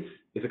Bruins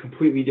is a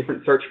completely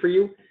different search for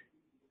you,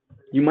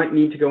 you might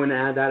need to go and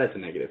add that as a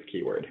negative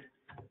keyword.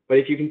 But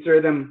if you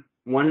consider them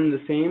one and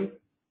the same,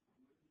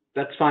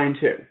 that's fine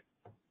too.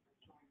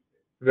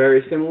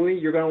 Very similarly,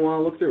 you're going to want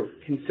to look through.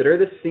 Consider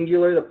the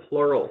singular, the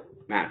plural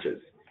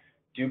matches.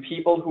 Do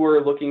people who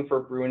are looking for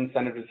Bruin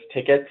Senators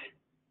tickets,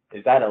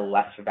 is that a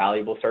less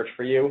valuable search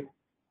for you?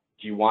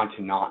 Do you want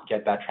to not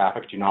get that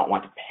traffic? Do you not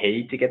want to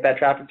pay to get that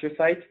traffic to your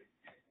site?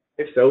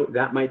 If so,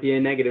 that might be a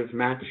negative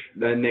match,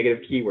 the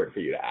negative keyword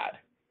for you to add.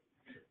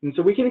 And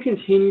so we can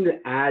continue to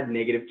add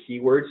negative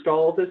keywords to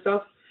all of this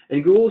stuff,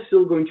 and Google is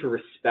still going to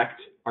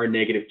respect our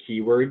negative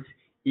keywords,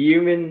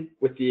 even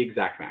with the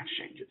exact match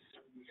changes.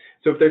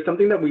 So if there's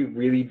something that we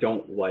really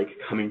don't like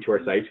coming to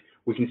our site,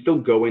 we can still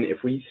go in.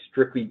 If we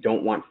strictly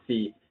don't want to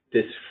see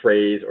this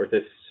phrase or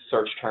this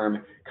search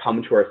term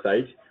come to our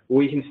site,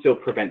 we can still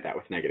prevent that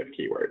with negative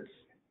keywords.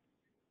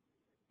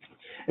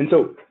 And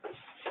so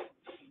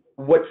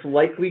what's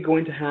likely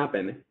going to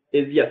happen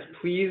is, yes,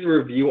 please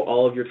review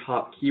all of your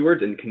top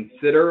keywords and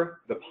consider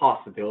the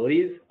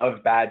possibilities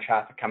of bad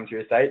traffic coming to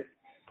your site.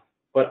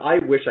 But I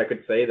wish I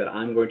could say that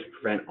I'm going to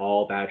prevent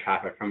all bad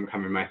traffic from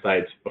coming to my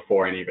site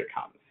before any of it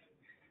comes.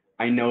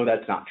 I know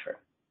that's not true.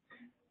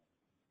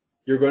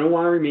 You're going to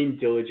want to remain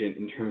diligent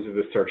in terms of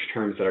the search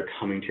terms that are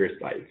coming to your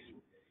site.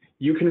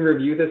 You can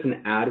review this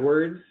in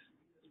AdWords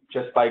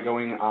just by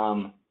going,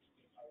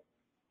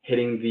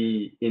 hitting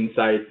the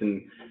insights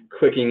and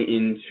clicking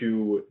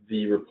into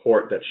the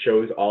report that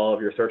shows all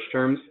of your search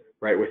terms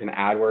right within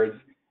AdWords,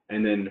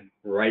 and then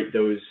write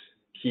those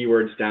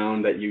keywords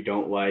down that you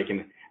don't like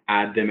and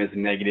add them as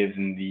negatives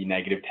in the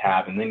negative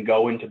tab, and then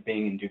go into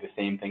Bing and do the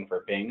same thing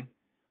for Bing.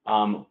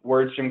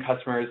 WordStream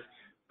customers,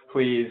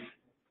 please,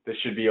 this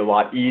should be a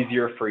lot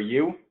easier for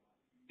you.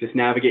 Just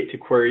navigate to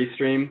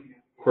QueryStream.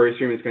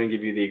 QueryStream is going to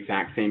give you the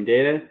exact same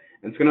data,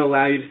 and it's going to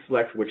allow you to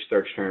select which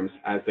search terms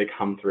as they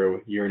come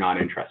through you're not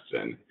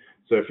interested in.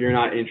 So if you're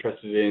not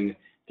interested in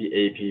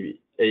the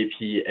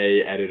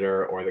APA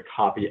editor or the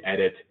copy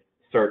edit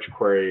search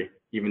query,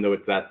 even though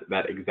it's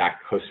that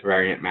exact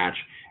post-variant match,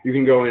 you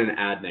can go in and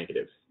add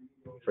negatives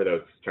for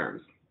those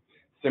terms.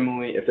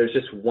 Similarly, if there's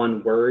just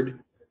one word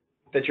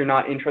that you're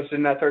not interested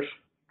in that search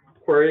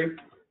query,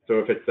 so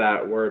if it's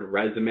that word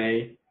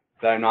resume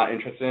that I'm not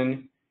interested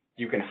in,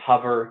 you can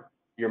hover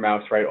your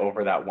mouse right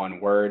over that one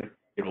word.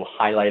 It will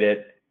highlight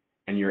it,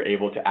 and you're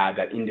able to add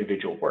that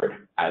individual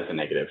word as a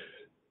negative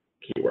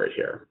keyword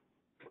here.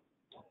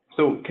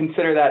 So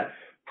consider that,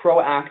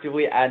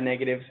 proactively add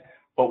negatives,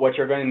 but what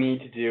you're going to need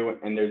to do,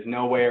 and there's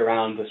no way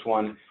around this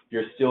one,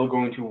 you're still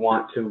going to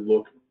want to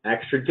look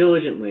extra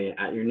diligently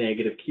at your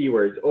negative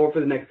keywords over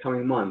the next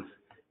coming months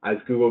as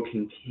Google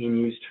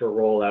continues to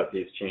roll out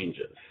these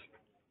changes.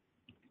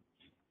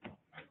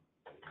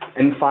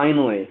 And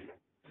finally,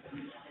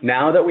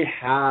 now that we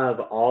have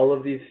all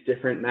of these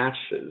different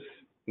matches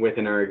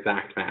within our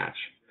exact match,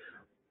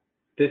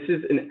 this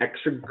is an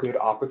extra good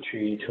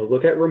opportunity to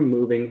look at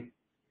removing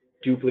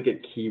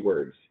duplicate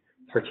keywords,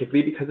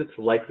 particularly because it's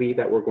likely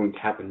that we're going to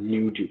have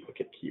new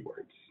duplicate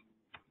keywords.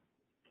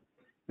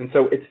 And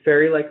so it's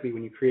very likely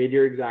when you create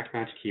your exact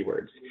match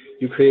keywords,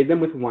 you create them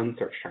with one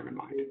search term in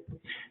mind.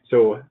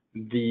 So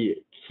the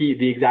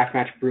exact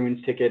match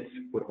Bruins tickets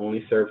would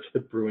only serve to the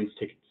Bruins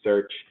ticket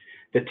search.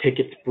 The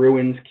tickets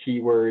Bruins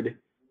keyword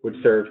would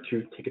serve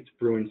to tickets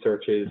Bruins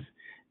searches.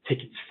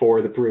 Tickets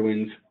for the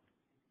Bruins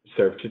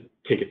serve to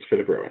tickets for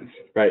the Bruins,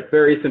 right?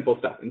 Very simple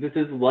stuff. And this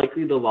is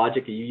likely the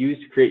logic that you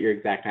used to create your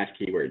exact match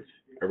keywords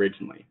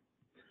originally.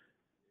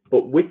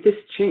 But with this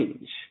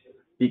change,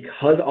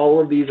 because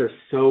all of these are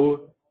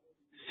so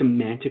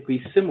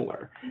semantically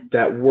similar,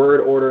 that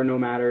word order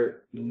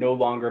no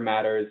longer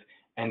matters,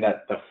 and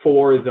that the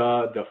for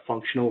the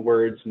functional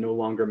words no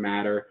longer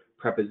matter,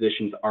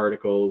 prepositions,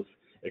 articles,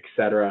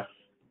 etc.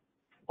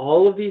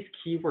 All of these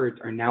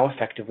keywords are now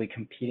effectively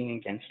competing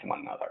against one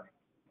another.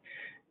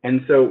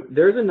 And so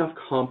there's enough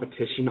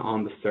competition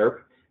on the SERP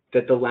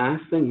that the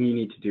last thing you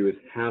need to do is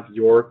have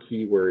your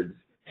keywords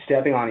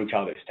stepping on each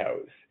other's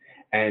toes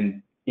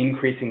and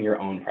increasing your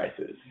own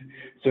prices.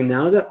 So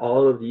now that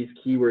all of these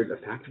keywords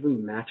effectively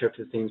match up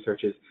to the same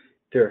searches,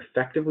 they're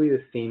effectively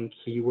the same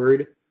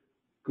keyword,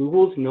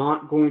 Google's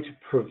not going to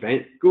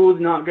prevent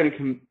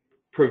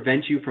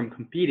you from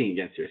competing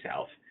against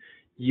yourself.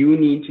 You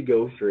need to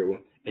go through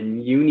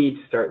and you need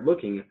to start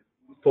looking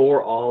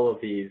for all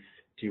of these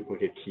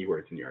duplicate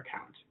keywords in your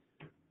account.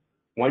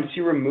 Once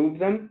you remove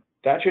them,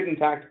 that should in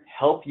fact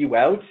help you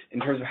out in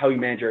terms of how you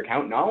manage your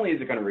account. Not only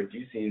is it going to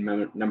reduce the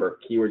number of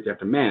keywords you have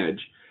to manage,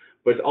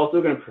 but it's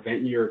also going to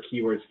prevent your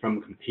keywords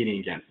from competing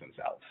against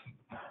themselves.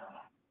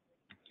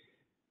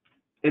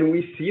 And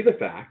we see the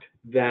fact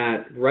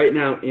that right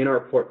now in our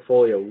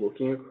portfolio,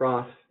 looking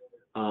across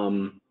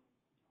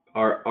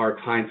our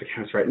clients'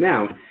 accounts right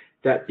now,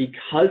 that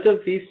because of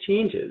these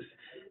changes,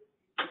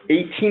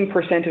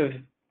 18%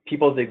 of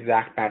people's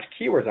exact match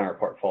keywords on our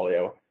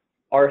portfolio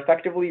are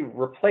effectively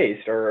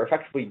replaced or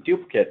effectively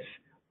duplicates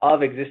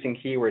of existing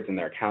keywords in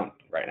their account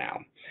right now.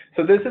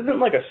 So this isn't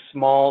like a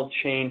small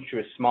change to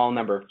a small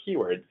number of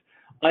keywords.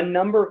 A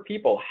number of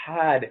people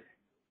had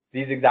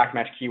these exact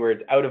match keywords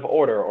out of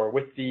order or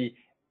with the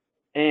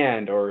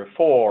and or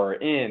for,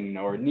 in,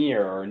 or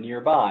near, or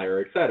nearby, or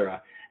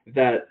etc.,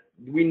 that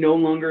we no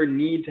longer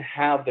need to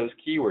have those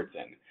keywords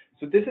in.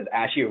 So this is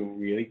actually a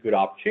really good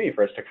opportunity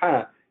for us to kind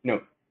of,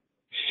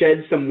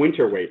 shed some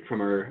winter weight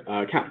from our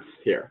accounts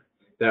here.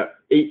 That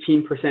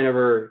 18% of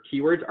our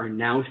keywords are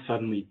now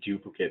suddenly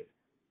duplicate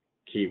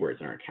keywords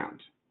in our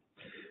account.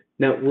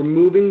 Now,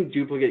 removing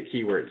duplicate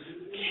keywords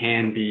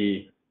can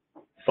be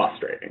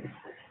frustrating,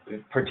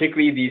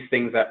 particularly these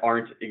things that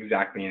aren't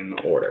exactly in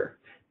order.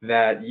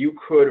 That you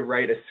could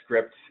write a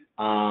script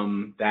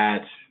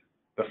that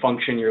the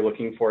function you're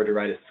looking for to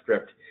write a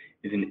script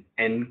is an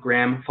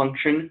n-gram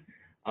function.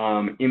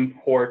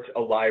 Import a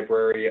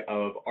library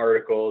of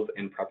articles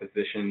and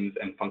prepositions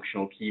and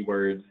functional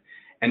keywords,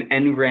 and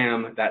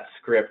n-gram that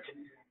script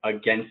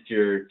against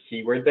your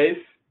keyword base.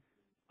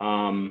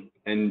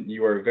 And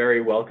you are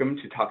very welcome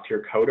to talk to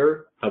your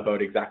coder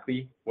about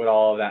exactly what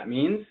all of that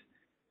means.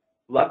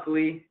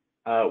 Luckily,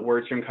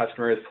 WordStream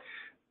customers,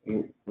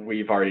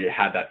 we've already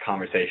had that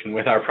conversation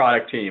with our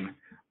product team.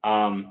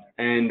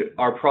 And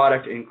our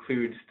product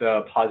includes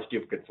the pause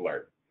duplicates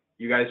alert.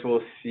 You guys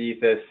will see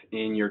this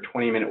in your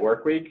 20-minute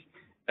work week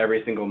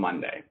every single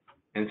Monday.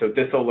 And so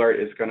this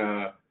alert is going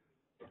to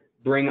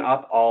bring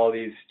up all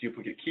these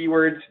duplicate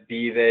keywords,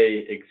 be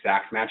they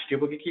exact match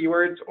duplicate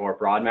keywords or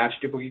broad match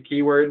duplicate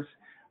keywords,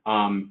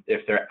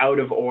 if they're out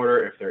of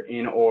order, if they're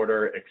in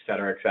order, et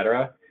cetera, et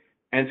cetera.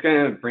 And it's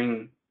going to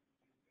bring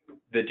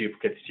the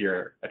duplicates to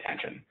your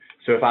attention.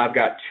 So if I've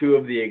got two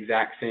of the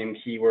exact same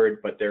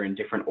keyword, but they're in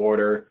different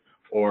order,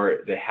 or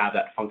they have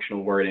that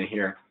functional word in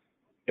here,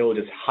 it will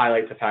just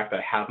highlight the fact that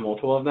I have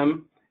multiple of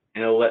them,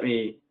 and it'll let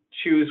me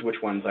choose which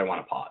ones I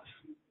want to pause,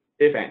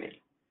 if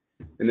any.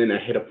 And then I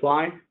hit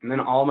apply, and then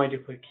all my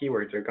duplicate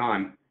keywords are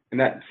gone, and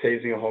that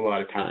saves me a whole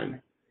lot of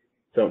time.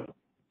 So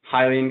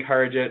highly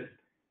encourage it,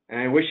 and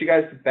I wish you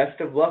guys the best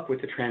of luck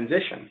with the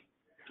transition.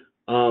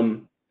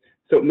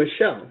 So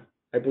Michelle,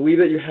 I believe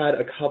that you had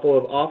a couple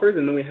of offers,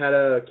 and then we had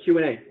a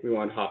Q&A we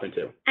want to hop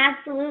into.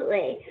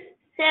 Absolutely.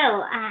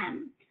 So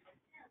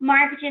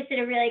Mark just did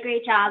a really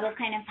great job of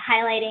kind of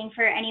highlighting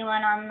for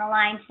anyone on the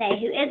line today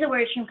who is a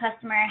WordStream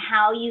customer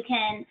how you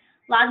can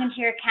log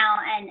into your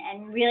account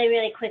and really,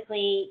 really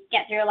quickly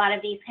get through a lot of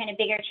these kind of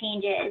bigger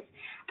changes.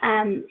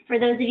 For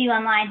those of you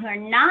online who are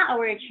not a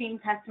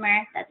WordStream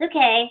customer, that's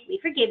okay, we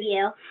forgive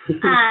you.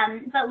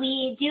 But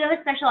we do have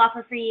a special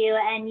offer for you,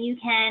 and you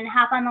can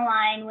hop on the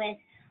line with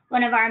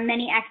one of our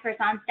many experts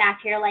on staff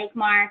here like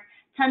Mark,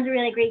 tons of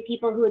really great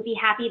people who would be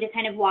happy to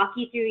kind of walk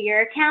you through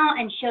your account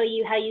and show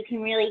you how you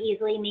can really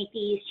easily make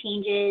these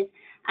changes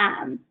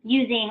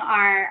using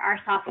our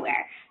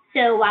software.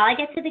 So while I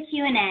get to the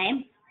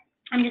Q&A,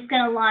 I'm just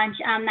going to launch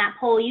that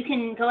poll. You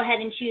can go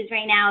ahead and choose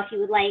right now if you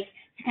would like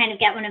to kind of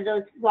get one of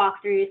those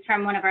walkthroughs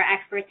from one of our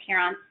experts here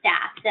on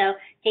staff. So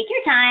take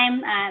your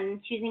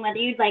time choosing whether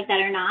you'd like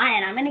that or not,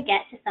 and I'm going to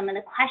get to some of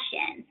the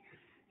questions.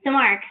 So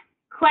Mark,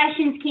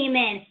 questions came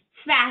in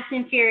fast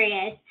and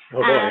furious.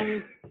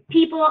 Oh,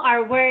 people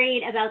are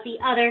worried about the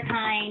other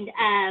kind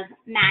of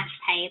match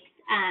types.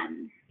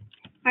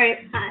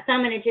 So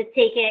I'm going to just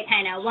take it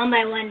kind of one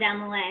by one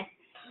down the list.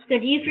 So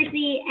do you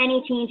foresee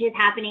any changes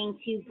happening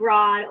to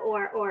broad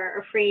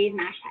or phrase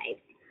match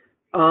types?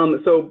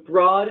 So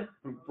broad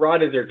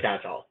is your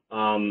catch-all.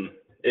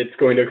 It's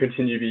going to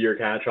continue to be your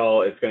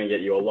catch-all. It's going to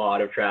get you a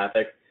lot of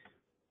traffic.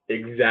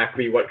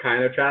 Exactly what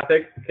kind of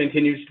traffic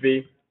continues to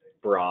be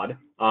broad.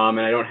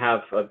 And I don't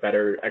have a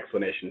better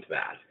explanation to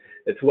that.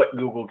 It's what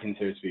Google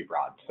considers to be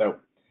broad. So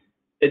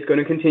it's going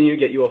to continue to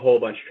get you a whole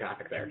bunch of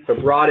traffic there. So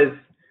broad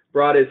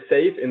is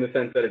safe in the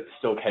sense that it's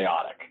still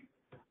chaotic.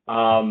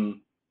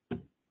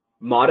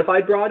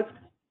 Modified broad,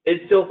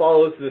 it still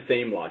follows the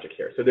same logic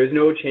here. So there's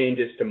no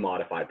changes to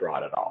modified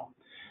broad at all.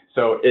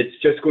 So it's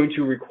just going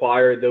to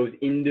require those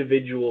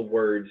individual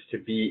words to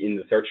be in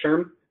the search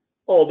term,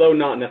 although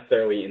not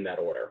necessarily in that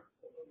order.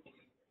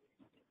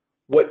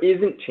 What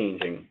isn't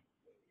changing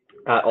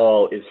at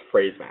all is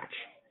phrase match.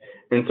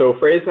 And so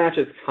phrase match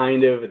is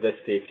kind of the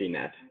safety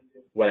net,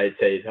 what I'd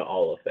say to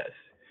all of this.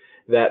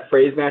 That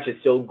phrase match is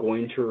still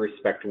going to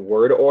respect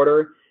word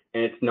order,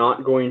 and it's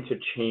not going to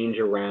change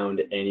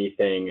around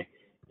anything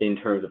in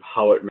terms of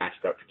how it matches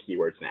up to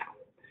keywords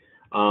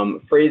now.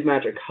 Phrase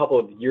match a couple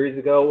of years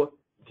ago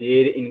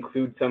did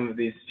include some of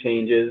these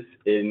changes.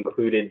 It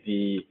included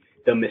the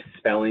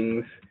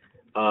misspellings,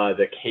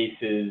 the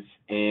cases,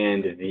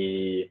 and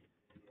the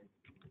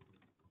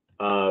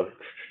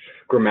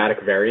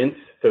grammatic variants,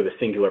 so the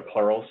singular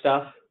plural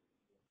stuff.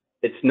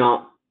 It's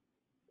not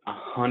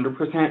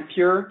 100%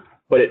 pure,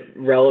 but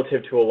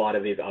relative to a lot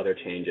of these other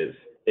changes,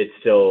 it's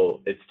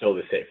still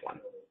the safe one.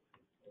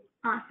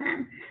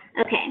 Awesome.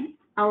 Okay,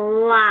 a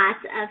lot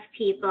of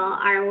people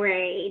are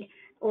worried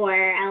or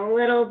a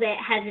little bit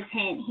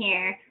hesitant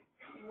here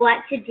what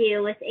to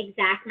do with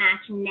exact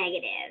match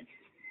negatives.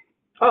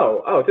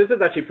 Oh, this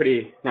is actually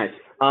pretty nice.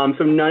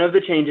 So none of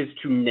the changes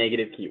to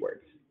negative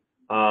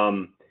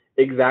keywords.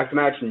 Exact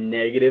match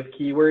negative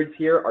keywords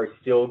here are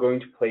still going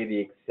to play the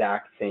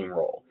exact same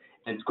role.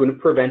 And it's going to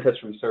prevent us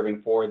from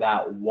serving for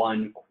that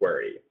one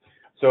query.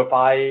 So if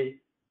I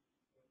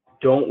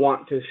don't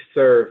want to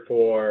serve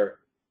for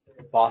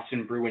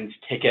Boston Bruins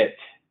ticket,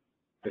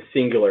 the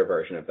singular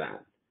version of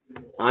that,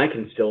 I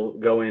can still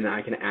go in,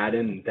 I can add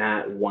in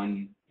that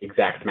one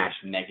exact match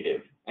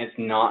negative. And it's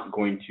not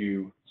going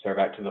to serve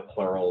out to the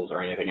plurals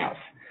or anything else.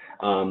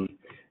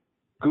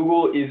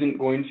 Google isn't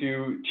going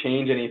to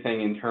change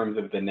anything in terms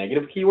of the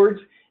negative keywords,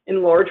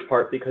 in large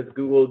part because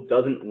Google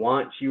doesn't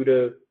want you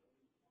to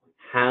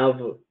have,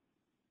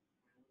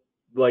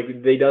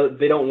 like, they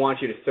don't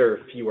want you to serve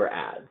fewer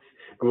ads.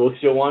 Google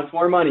still wants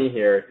more money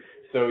here,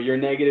 so your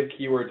negative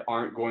keywords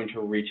aren't going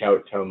to reach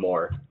out to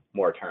more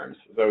terms.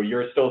 So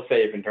you're still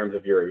safe in terms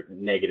of your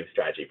negative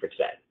strategy for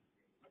today.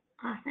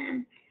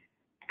 Awesome.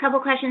 A couple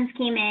questions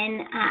came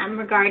in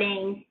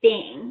regarding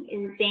Bing.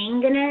 Is Bing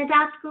going to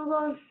adopt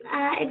Google's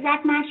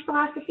exact match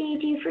philosophy,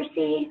 do you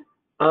foresee?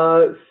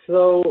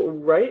 So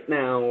right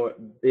now,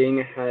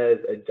 Bing has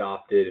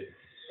adopted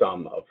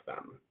some of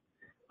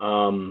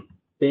them.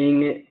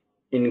 Bing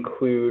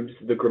includes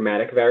the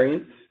grammatic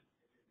variants.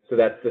 So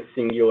that's the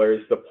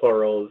singulars, the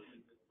plurals,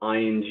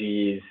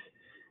 INGs,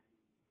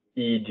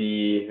 ED,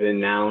 the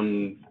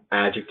noun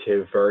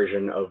adjective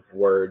version of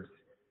words,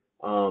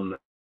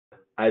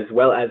 as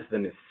well as the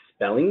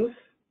misspellings,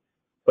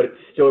 but it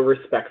still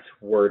respects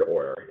word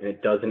order and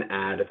it doesn't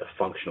add the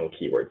functional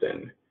keywords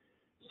in.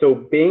 So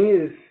Bing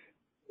has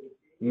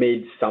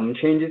made some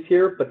changes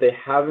here, but they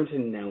haven't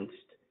announced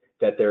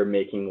that they're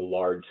making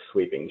large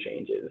sweeping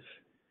changes.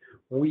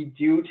 We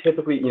do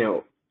typically,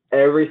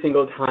 every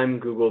single time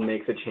Google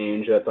makes a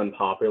change that's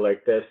unpopular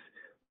like this,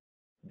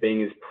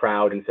 Bing is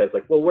proud and says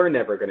like, well, we're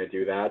never going to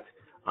do that.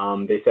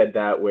 They said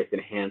that with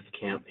enhanced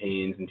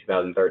campaigns in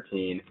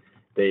 2013.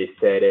 They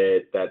said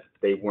that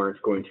they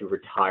weren't going to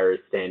retire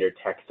standard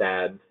text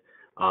ads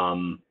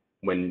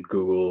when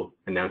Google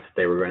announced that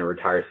they were going to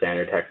retire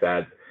standard text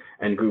ads.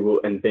 And Google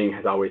and Bing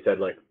has always said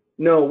like,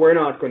 no, we're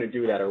not going to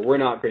do that, or we're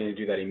not going to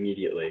do that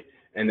immediately.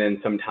 And then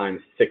sometimes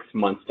 6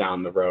 months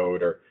down the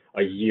road or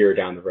a year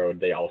down the road,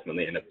 they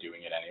ultimately end up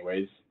doing it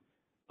anyways.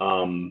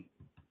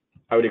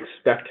 I would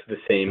expect the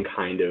same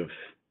kind of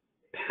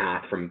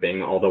path from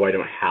Bing, although I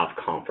don't have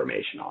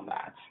confirmation on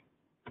that.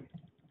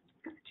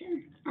 Gotcha.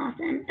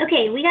 Awesome.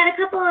 Okay, we got a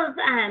couple of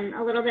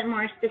a little bit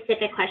more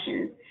specific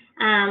questions.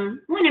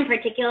 One in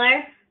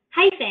particular,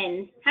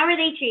 hyphens. How are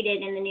they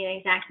treated in the new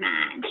exact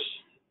match?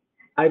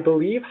 I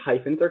believe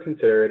hyphens are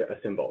considered a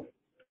symbol.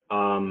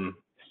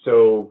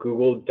 So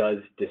Google does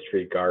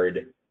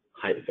disregard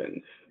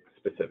hyphens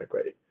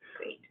specifically.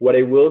 Great. What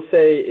I will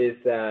say is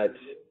that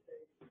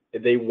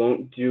they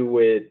won't do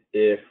it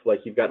if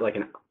like you've got like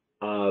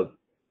a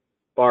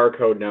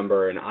barcode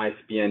number, an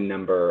ISBN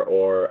number,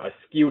 or a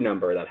SKU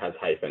number that has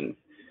hyphens.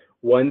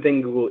 One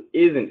thing Google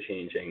isn't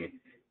changing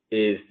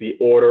is the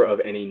order of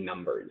any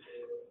numbers.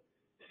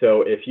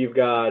 So if you've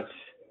got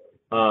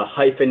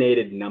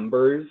hyphenated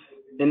numbers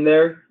in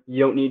there,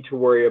 you don't need to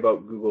worry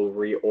about Google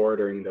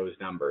reordering those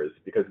numbers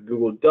because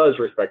Google does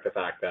respect the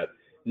fact that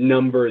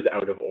numbers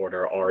out of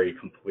order are a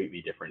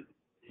completely different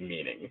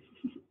meaning.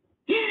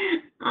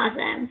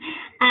 Awesome.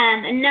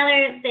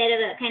 Another bit of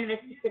a kind of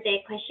a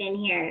specific question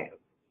here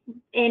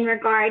in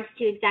regards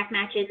to exact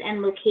matches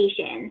and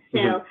locations.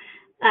 So,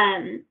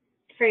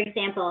 for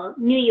example,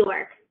 New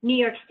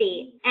York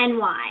State,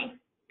 NY.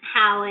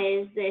 How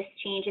is this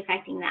change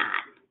affecting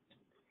that?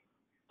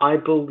 I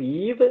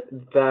believe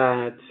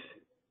that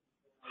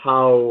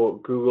how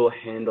Google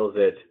handles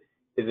it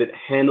is it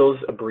handles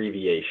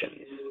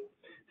abbreviations.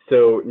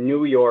 So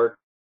New York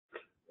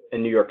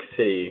and New York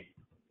City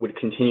would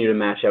continue to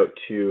match out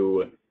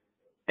to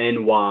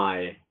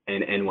NY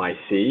and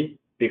NYC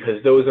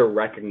because those are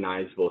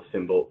recognizable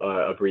symbol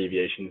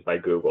abbreviations by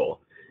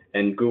Google.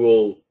 And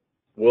Google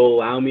will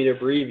allow me to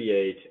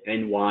abbreviate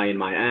NY in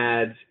my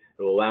ads.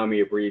 It will allow me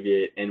to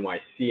abbreviate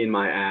NYC in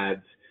my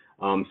ads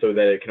so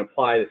that it can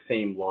apply the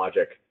same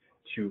logic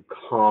to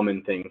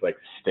common things like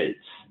states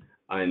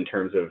in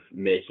terms of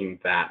making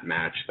that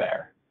match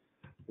there.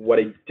 What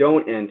I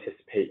don't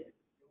anticipate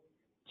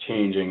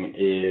changing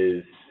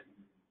is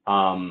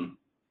I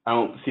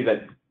don't see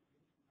that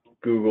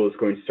Google is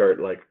going to start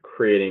like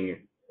creating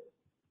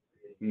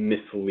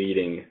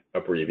misleading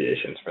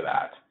abbreviations for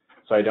that.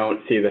 So I don't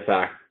see the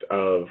fact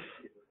of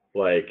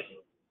like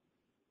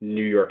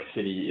New York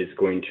City is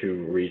going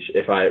to reach,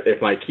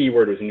 if my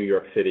keyword was New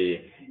York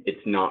City,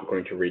 it's not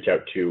going to reach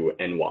out to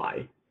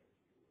NY.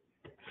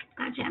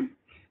 Gotcha.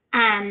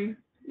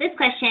 This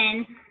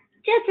question,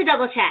 just to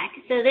double check,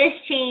 so this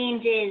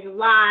change is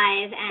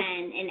live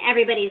and in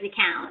everybody's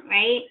account,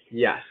 right?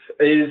 Yes,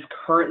 it is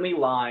currently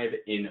live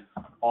in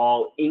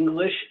all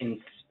English and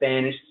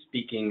Spanish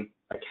speaking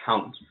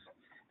accounts.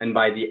 And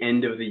by the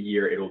end of the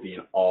year, it will be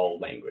in all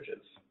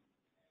languages.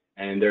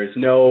 And there's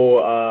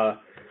no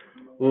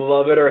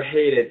love it or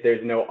hate it.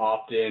 There's no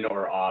opt-in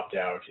or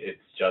opt-out.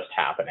 It's just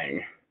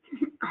happening.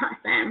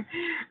 Awesome.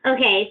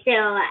 Okay,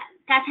 so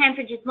got time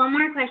for just one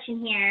more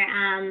question here.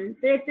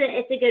 So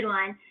it's a good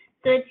one.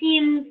 So it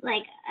seems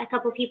like a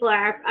couple people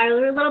are a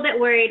little bit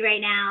worried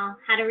right now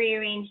how to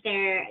rearrange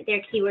their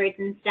keywords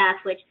and stuff,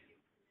 which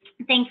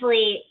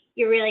thankfully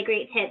your really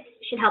great tips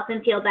should help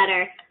them feel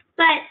better.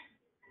 But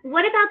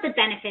what about the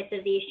benefits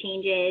of these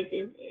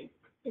changes?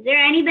 Is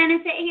there any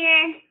benefit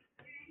here?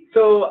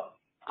 So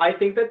I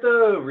think that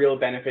the real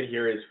benefit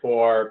here is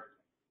for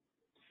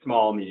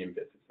small, medium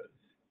businesses.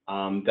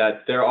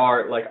 That there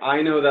are, like,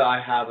 I know that I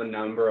have a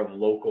number of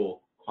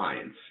local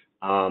clients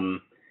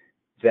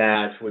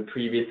that would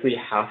previously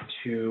have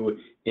to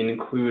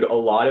include a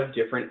lot of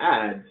different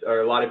ads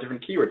or a lot of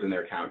different keywords in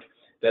their account.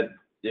 That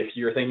if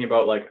you're thinking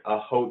about like a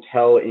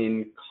hotel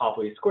in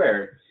Copley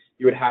Square,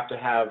 you would have to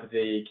have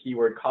the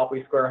keyword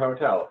Copley Square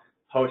Hotel,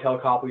 Hotel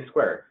Copley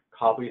Square,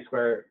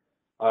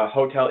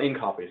 Hotel in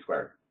Copley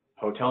Square,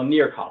 Hotel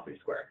near Copley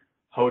Square,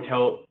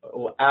 Hotel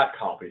at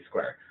Copley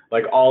Square,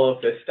 like all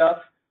of this stuff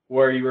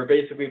where you were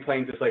basically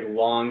playing this like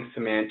long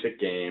semantic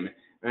game.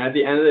 And at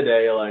the end of the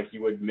day, like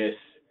you would miss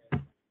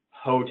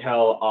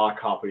Hotel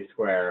Copley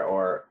Square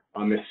or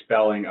a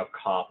misspelling of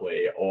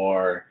Copley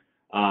or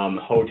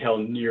hotel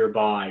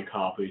nearby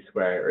Copley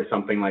Square or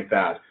something like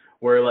that,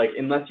 where like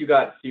unless you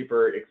got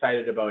super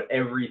excited about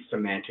every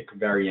semantic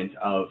variant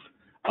of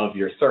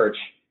your search,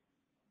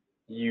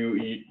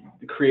 you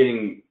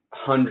creating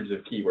hundreds of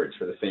keywords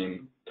for the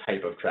same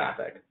type of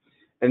traffic.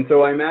 And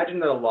so I imagine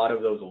that a lot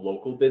of those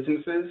local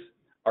businesses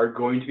are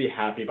going to be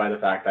happy by the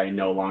fact that I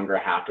no longer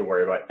have to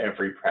worry about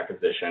every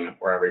preposition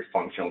or every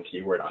functional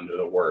keyword under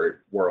the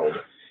word world,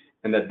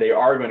 and that they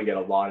are going to get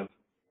a lot of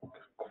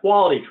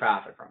quality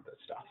traffic from this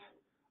stuff.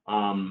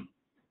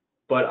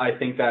 But I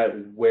think that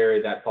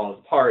where that falls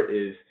apart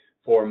is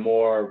for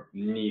more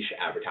niche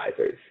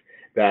advertisers.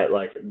 That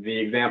like the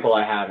example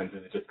I have, and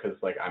this is just because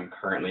like I'm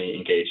currently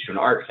engaged to an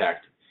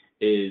architect,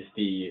 is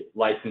the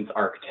licensed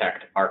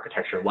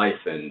architecture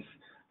license.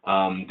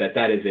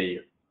 That is a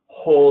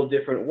whole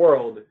different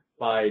world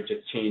by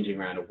just changing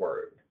around a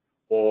word.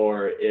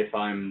 Or if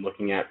I'm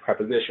looking at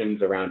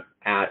prepositions around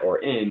at or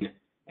in,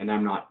 and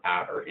I'm not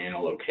at or in a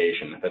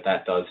location,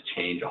 that does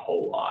change a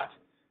whole lot.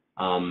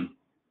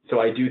 So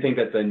I do think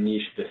that the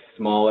niche, the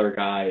smaller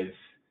guys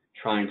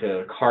trying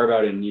to carve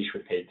out a niche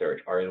with paid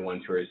search are the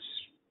ones who are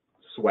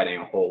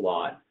sweating a whole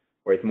lot,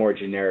 whereas more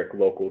generic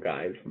local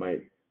guys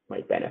might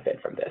benefit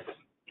from this.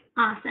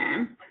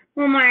 Awesome.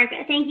 Well, Mark,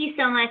 thank you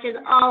so much, as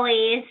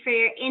always, for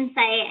your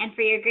insight and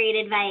for your great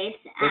advice.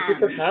 Thank you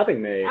for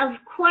having me. Of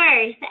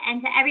course.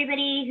 And to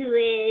everybody who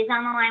is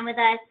on the line with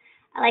us,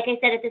 like I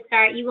said at the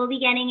start, you will be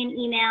getting an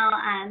email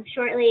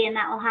shortly, and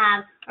that will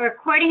have a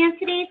recording of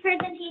today's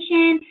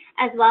presentation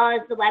as well as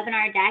the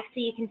webinar deck,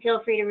 so you can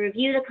feel free to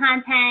review the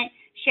content,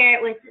 share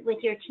it with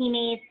your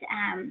teammates.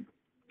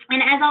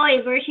 And as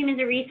always, WordStream is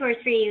a resource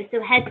for you,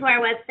 so head to our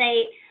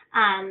website.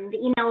 The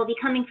email will be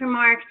coming from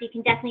Mark, so you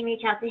can definitely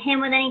reach out to him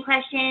with any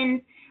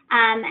questions,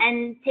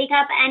 and take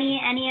up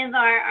any of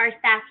our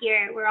staff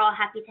here. We're all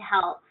happy to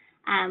help.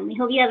 We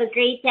hope you have a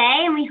great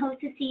day, and we hope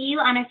to see you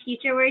on a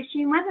future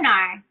WordStream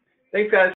webinar. Thanks, guys.